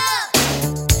love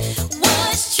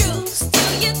was true,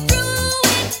 still you threw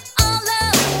it all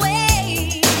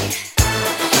away.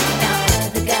 Now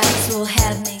other guys will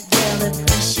have me, they'll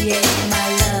appreciate my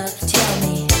love. Tell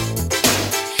me,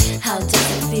 how does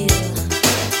it feel?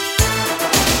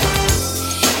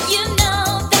 You know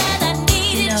that I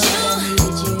needed you.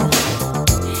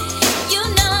 You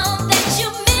know that you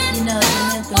meant the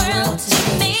world to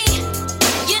me.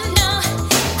 You know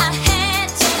I had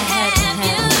to have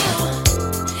you.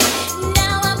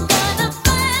 Now I'm gonna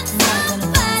find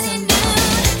somebody new.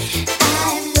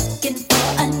 I'm looking for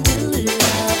a new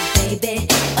love, baby,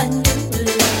 a new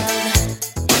love.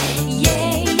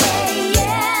 Yeah, yeah,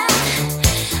 yeah.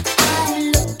 I'm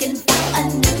looking for a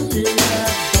new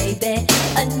love, baby,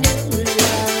 a new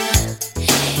love.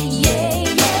 Yeah,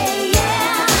 yeah,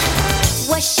 yeah.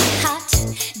 Was she hot?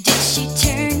 Did she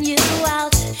turn you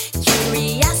out?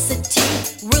 Curiosity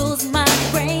rules my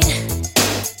brain.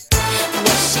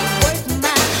 Was she worth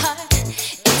my heart?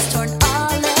 It's torn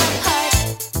all apart.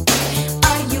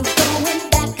 Are you going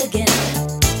back again?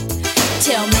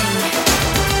 Tell me.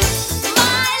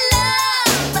 My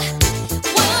love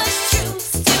was true,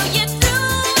 still you threw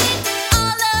it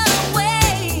all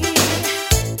away.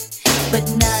 But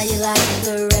now you like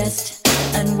the rest,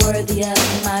 unworthy of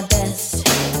my best.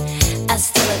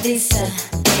 Hasta la vista,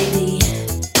 baby.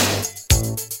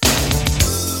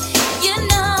 You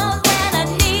know that I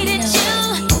needed you.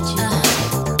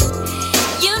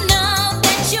 You know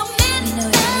that you meant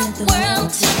the world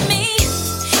to me.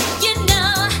 You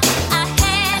know I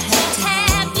had to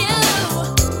have you.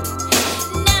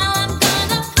 Now I'm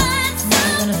gonna find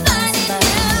somebody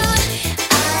new.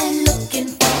 I'm looking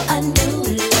for a new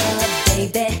love,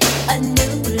 baby, a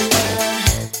new love.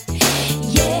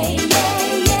 Yeah, yeah,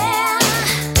 yeah.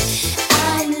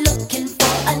 I'm looking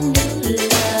for a new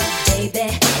love, baby,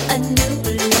 a new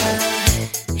love.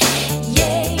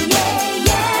 Yeah, yeah,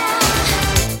 yeah.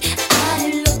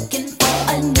 I'm looking for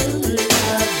a new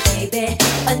love, baby,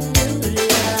 a new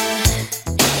love.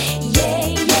 Yeah,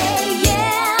 yeah,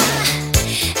 yeah.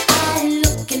 I'm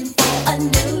looking for a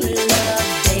new love,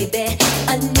 baby, a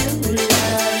new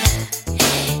love.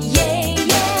 Yeah,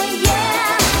 yeah,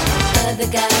 yeah. Other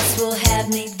guys will have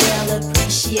me, they'll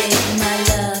appreciate my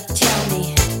love. Tell me,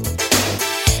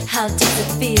 how does it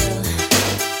feel?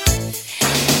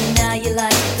 Now you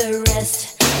like the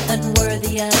rest,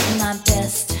 unworthy of my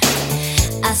best.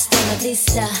 Hasta la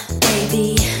vista,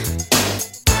 baby.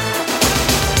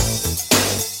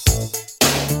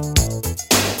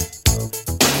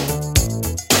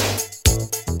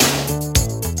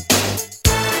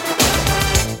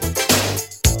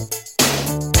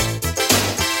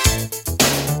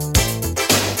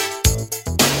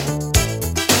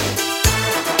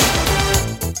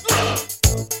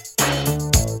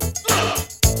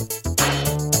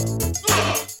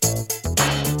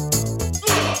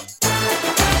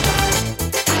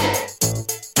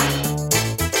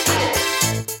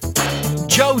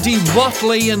 Jodie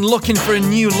Watley and Looking for a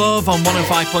New Love on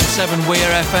 105.7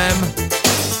 Weir FM.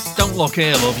 Don't look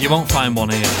here, love, you won't find one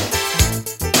here.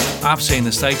 I've seen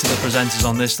the state of the presenters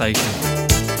on this station.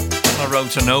 On a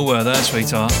road to nowhere there,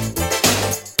 sweetheart.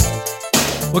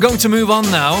 We're going to move on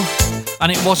now,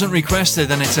 and it wasn't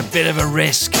requested, and it's a bit of a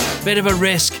risk.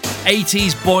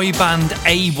 80s boy band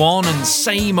A1 and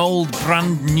Same Old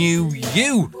Brand New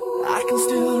You. I can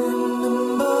still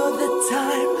remember the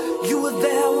time you were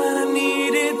there when I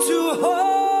needed to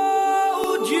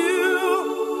hold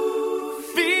you,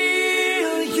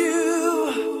 feel you.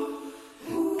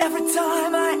 Every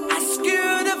time I ask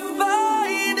you to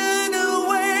find a new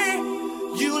way,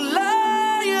 you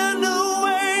lie in a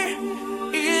way.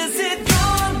 Is it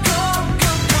gone, gone,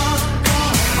 gone, gone,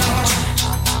 gone, gone?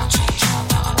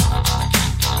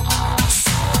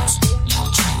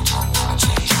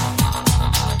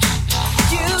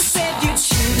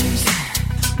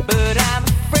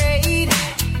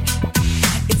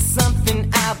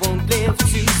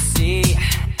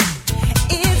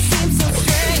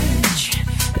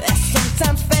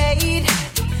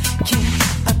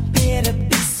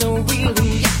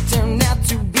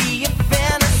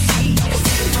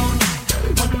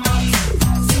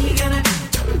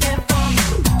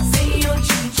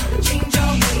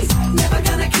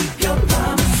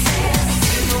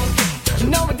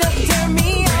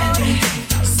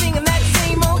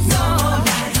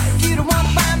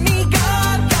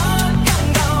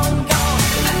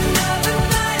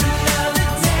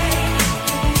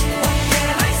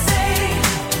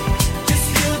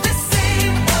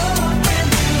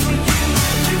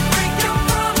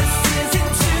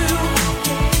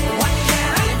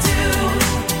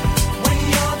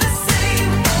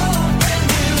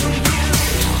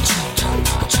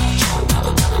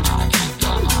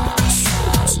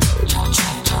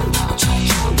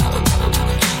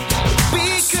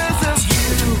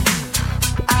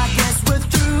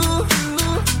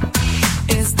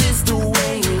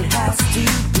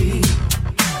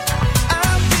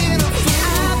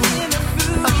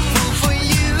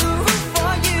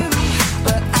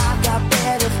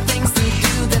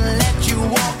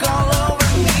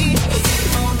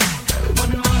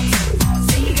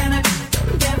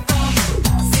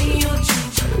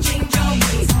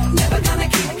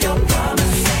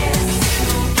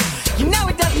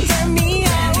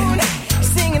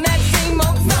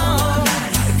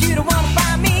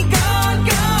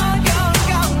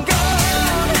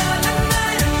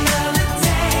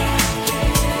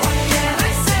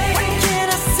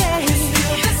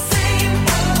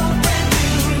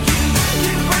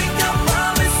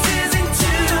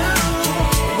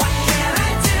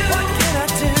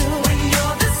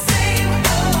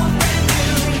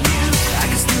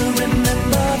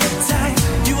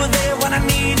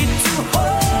 needed to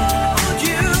hold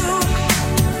you,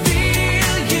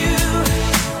 feel you.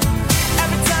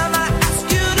 Every time I ask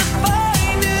you to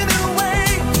find another way,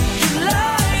 you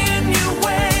lie in your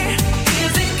way.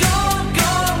 Is it gone,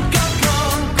 gone, gone,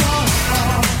 gone,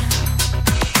 gone?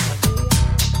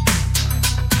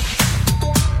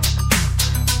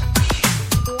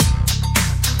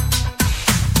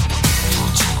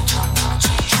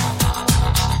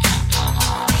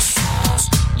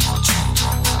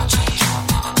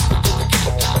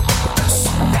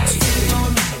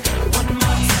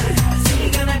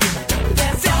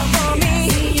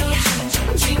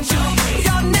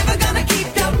 You're never gonna keep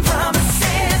your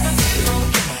promises.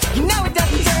 You know it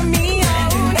doesn't turn me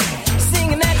on,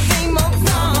 singing that same old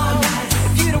song.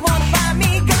 You don't wanna find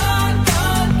me gone,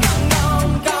 gone, gone,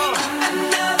 gone, gone.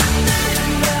 Another night,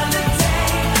 another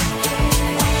day.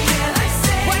 What can I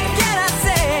say? What can I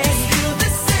say? Still the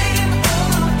same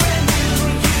old brand new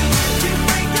you. You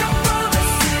break your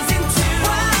promises in two.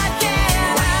 What can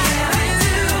I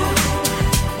do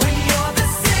when you're the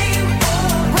same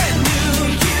old brand new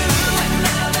you?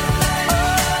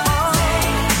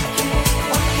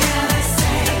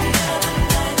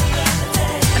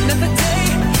 Another night, another day,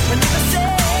 another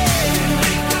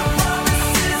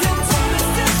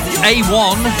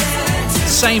A1,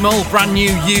 same old brand new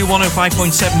U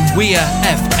 105.7 Weir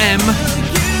FM.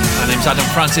 My name's Adam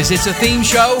Francis. It's a theme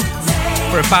show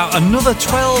for about another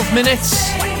 12 minutes.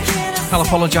 I'll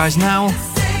apologise now.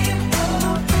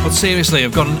 But seriously,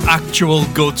 I've got an actual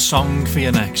good song for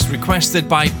you next. Requested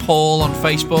by Paul on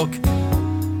Facebook.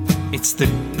 It's the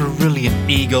brilliant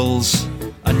Eagles,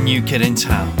 A New Kid in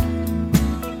Town.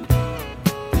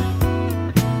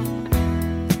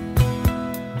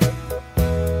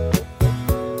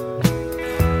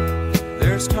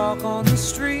 There's talk on the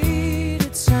street,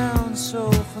 it sounds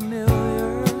so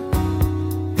familiar.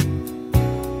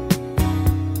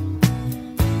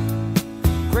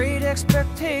 Great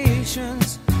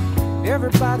expectations,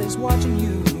 everybody's watching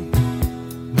you.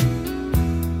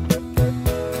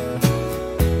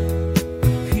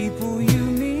 People you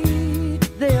meet,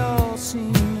 they all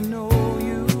seem to know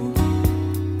you.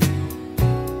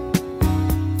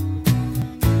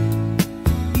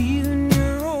 Even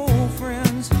your old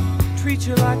friends treat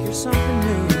you like you're something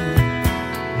new.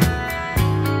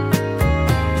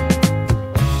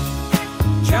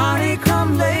 Johnny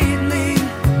come lately,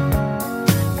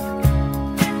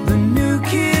 the new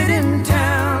kid in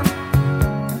town.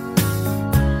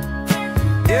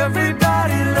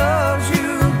 Everybody loves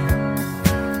you,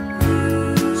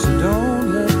 so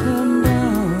don't let them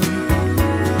down.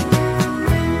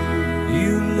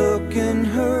 You look in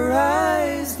her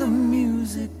eyes, the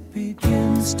music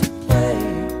begins to play.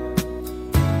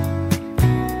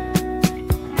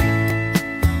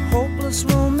 Hopeless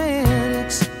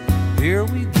romantics, here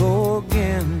we go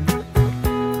again.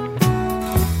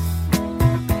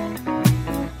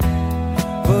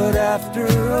 But after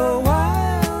a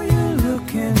while, you're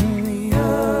looking the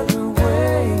other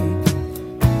way.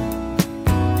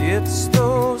 It's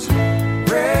those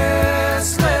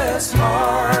restless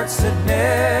hearts that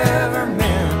never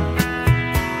mend.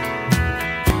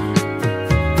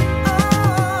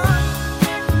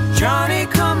 Johnny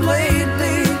come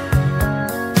lately,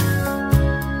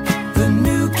 the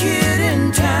new kid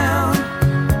in town.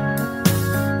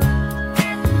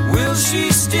 Will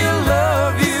she still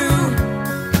love you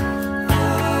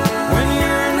when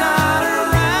you're not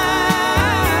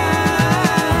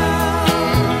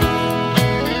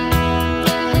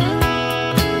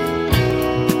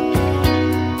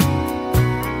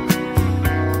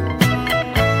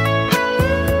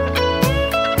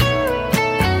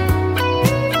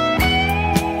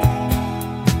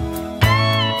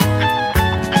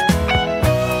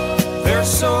There's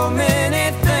so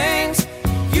many things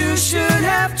you should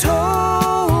have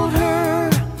told her,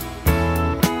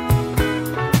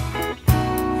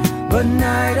 but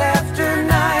night after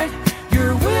night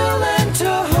you're willing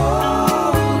to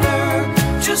hold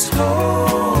her, just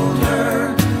hold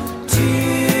her,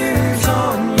 tears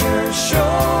on your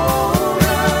shoulder.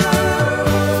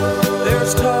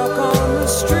 There's talk on the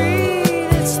street,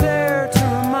 it's there to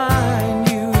remind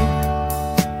you.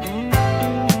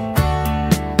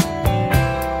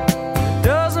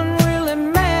 Doesn't really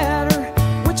matter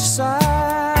which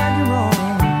side you're on.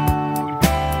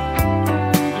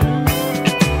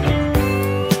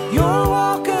 You're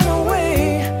walking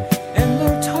away and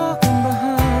they're talking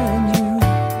behind you.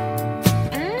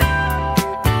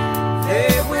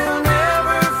 They will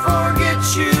never forget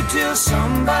you till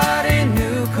somebody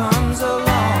new comes along.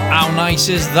 How nice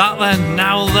is that then?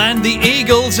 Now then, the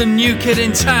Eagles, A New Kid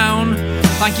in Town.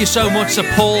 Thank you so much to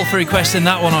Paul for requesting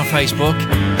that one on Facebook.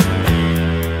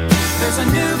 There's a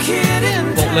new kid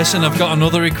in But listen, I've got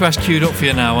another request queued up for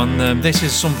you now, and this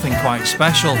is something quite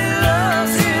special.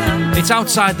 It's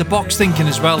outside the box thinking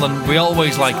as well, and we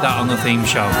always like that on the theme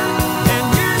show.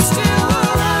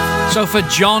 So for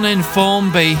John in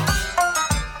Formby,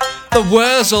 the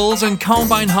Wurzels and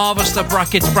Combine Harvester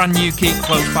brackets, brand new, keep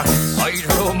close packets. I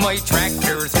drove my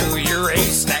tractor through your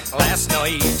haystack last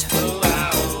night.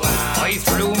 I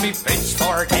threw me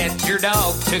pitchfork at your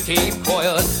dog to keep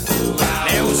quiet.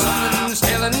 Now something's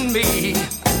telling me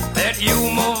that you're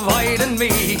avoiding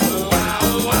me.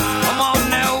 Come on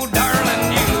now,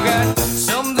 darling, you got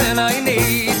something I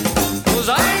need. 'Cause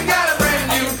I got a brand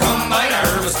new combine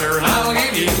harvester and I'll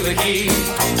give you the key.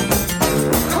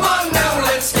 Come on now,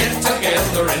 let's get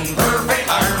together in perfect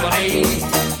harmony.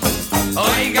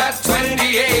 I got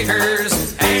 20 acres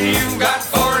and you've got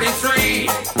 43.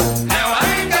 Now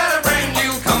I got a brand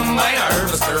new combine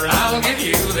harvester and I'll give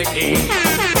you the key.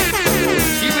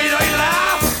 You may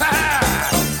laugh,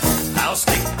 I'll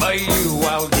stick by you,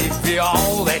 I'll give you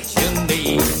all that you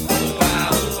need.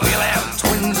 We'll have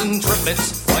twins and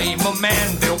triplets, I'm a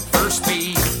man built for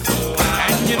speed.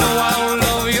 And you know I'll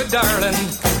love you, darling,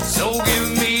 so give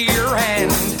me your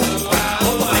hand.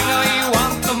 The thing I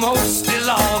want the most is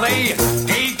all the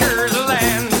acres of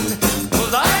land.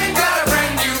 'Cause I got a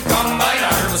brand new combine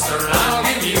harvester and I'll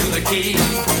give you the key.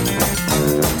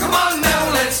 Come on now,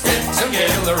 let's get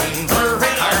together in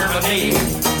perfect harmony.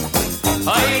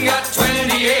 I got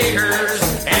 20 acres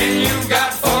and you've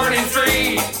got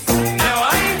 43. Now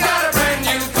I got a brand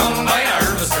new combine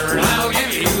harvester and I'll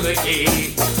give you the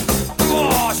key.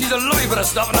 Oh, she's a lovely bit of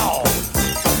stuff and all.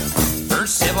 For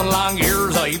 7 long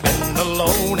years I've been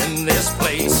alone in this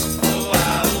place.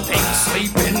 Ain't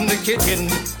sleep in the kitchen,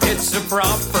 it's a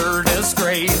proper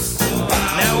disgrace.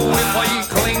 Now if I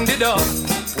cleaned it up,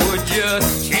 would you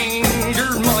change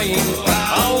your mind?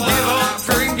 I'll give up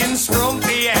drinking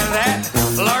Scrumpy and that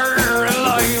larder and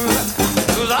lime.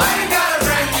 'Cause I got a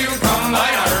brand new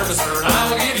combine harvester and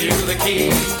I'll give you the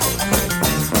key.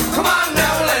 Come on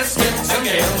now, let's get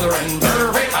together in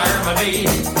perfect harmony.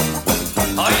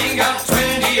 I got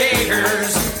 20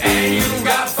 acres and you've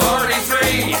got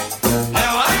 43.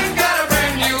 Now I got a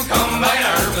brand new combine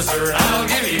harvester and I'll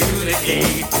give you the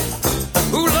key.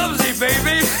 Who loves it,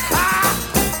 baby?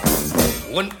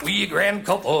 When we grand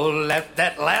couple at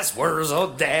that last Wurzel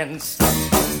dance,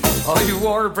 I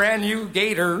wore brand new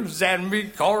gaiters and me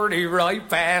corduroy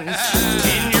pants.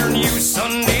 In your new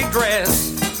Sunday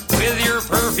dress with your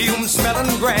perfume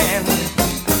smelling grand,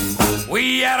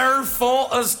 we had our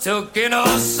photos took in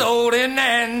a sold in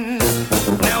end.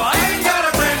 Now I got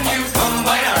a brand new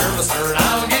combine harvester and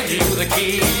I'll give you the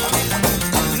key.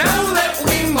 Now that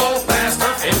we both past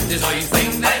our 50s, I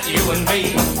think that you and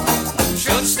me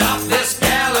should stop this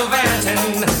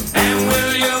gallivanting, and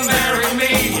will you marry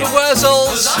me? The Wurzels.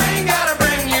 'Cause I got a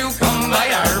brand new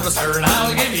combine harvester and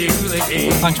I'll give you the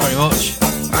key. Thanks very much.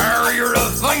 You're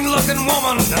a fine-looking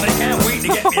woman, and I can't wait to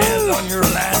get my hands on your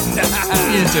land.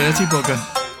 You dirty bugger.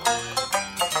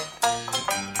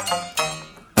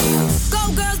 Go,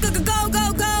 girls, go, go, go, go,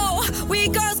 go. We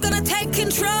girls gonna take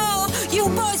control. You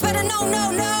boys better know,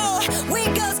 no, no. We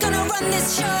girls gonna run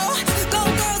this show. Go,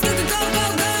 girls, go, go, go, go,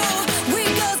 go. We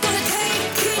girls gonna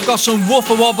take I've got some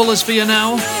woofer wobblers for you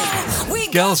now.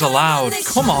 Girls Aloud,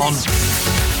 come on.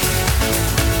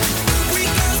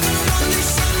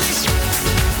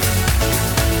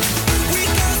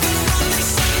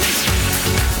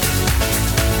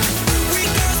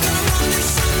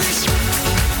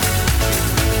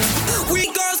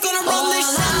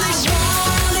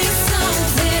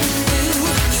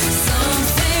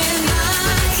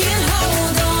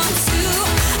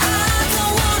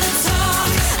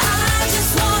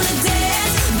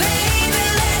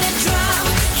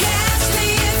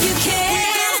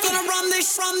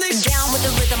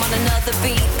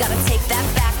 Gotta take that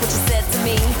back, what you said to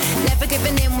me. Never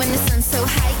giving in when the sun's so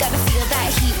high. Gotta feel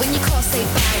that heat when you call, say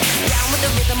bye. Down with the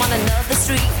rhythm on another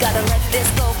street. Gotta let this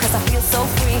go, cause I feel so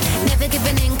free. Never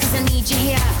giving in, cause I need you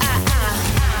here.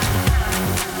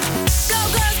 Go,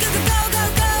 girls, go, go, go, go,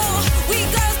 go. We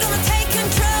girls gonna take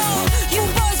control. You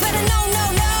boys better know, no,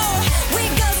 no. We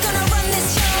girls gonna run this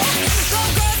show. Go,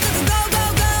 girls, go, go, go, go,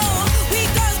 go. We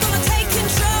girls gonna take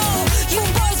control. You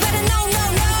boys better know, no,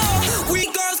 no. We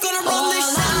girls gonna run this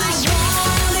show.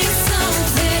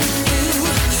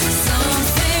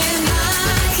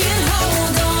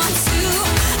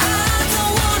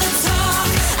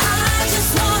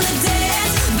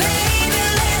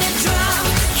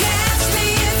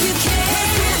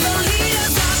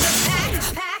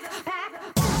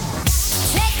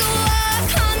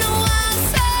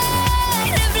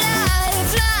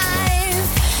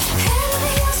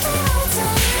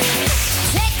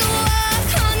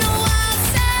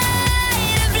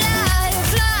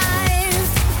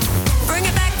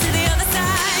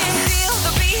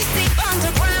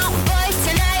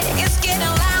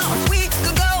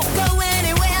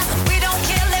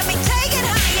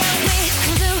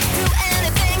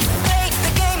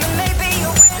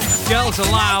 Girls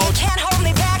Aloud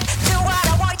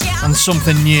and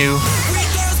Something New.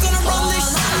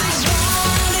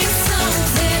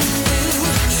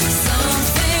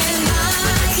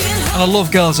 And I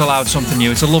love Girls Aloud, Something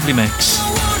New. It's a lovely mix.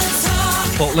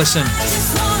 But listen,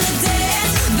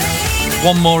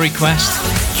 one more request.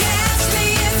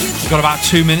 We've got about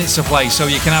 2 minutes to play, so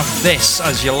you can have this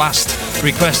as your last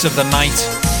request of the night.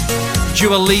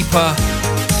 Dua Lipa,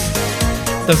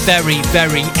 the very,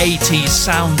 very 80s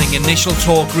sounding Initial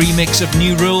Talk remix of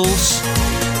New Rules.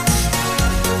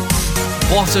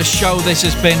 What a show this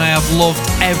has been. I have loved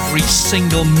every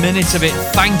single minute of it.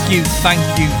 Thank you,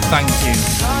 thank you, thank you.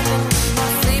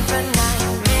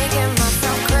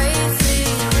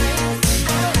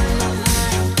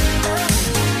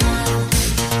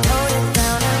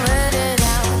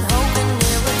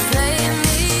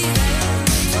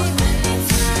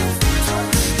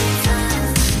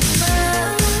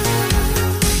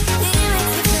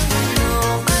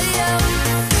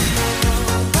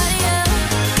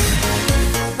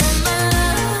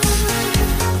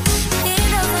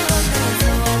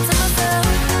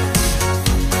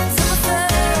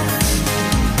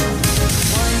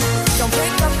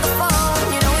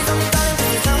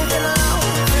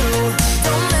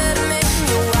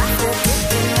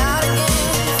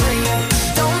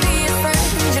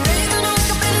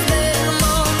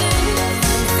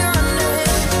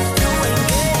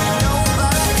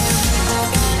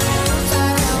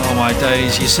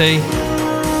 Days, you see,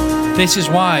 this is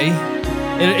why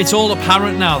it's all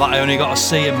apparent now that I only got a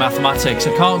C in mathematics.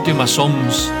 I can't do my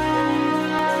sums.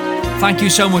 Thank you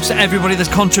so much to everybody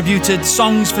that's contributed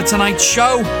songs for tonight's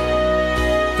show.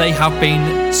 They have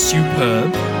been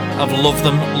superb. I've loved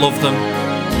them, loved them,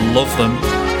 loved them.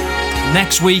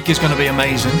 Next week is going to be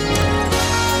amazing.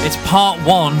 It's part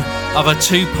one of a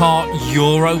 2-part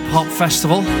Europop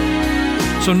festival.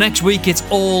 So next week it's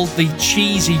all the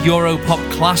cheesy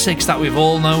Europop classics that we've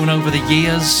all known over the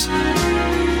years.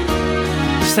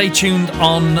 Stay tuned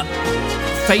on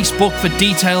Facebook for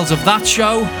details of that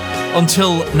show.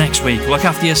 Until next week, look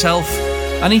after yourself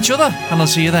and each other, and I'll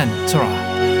see you then. Ta-ra.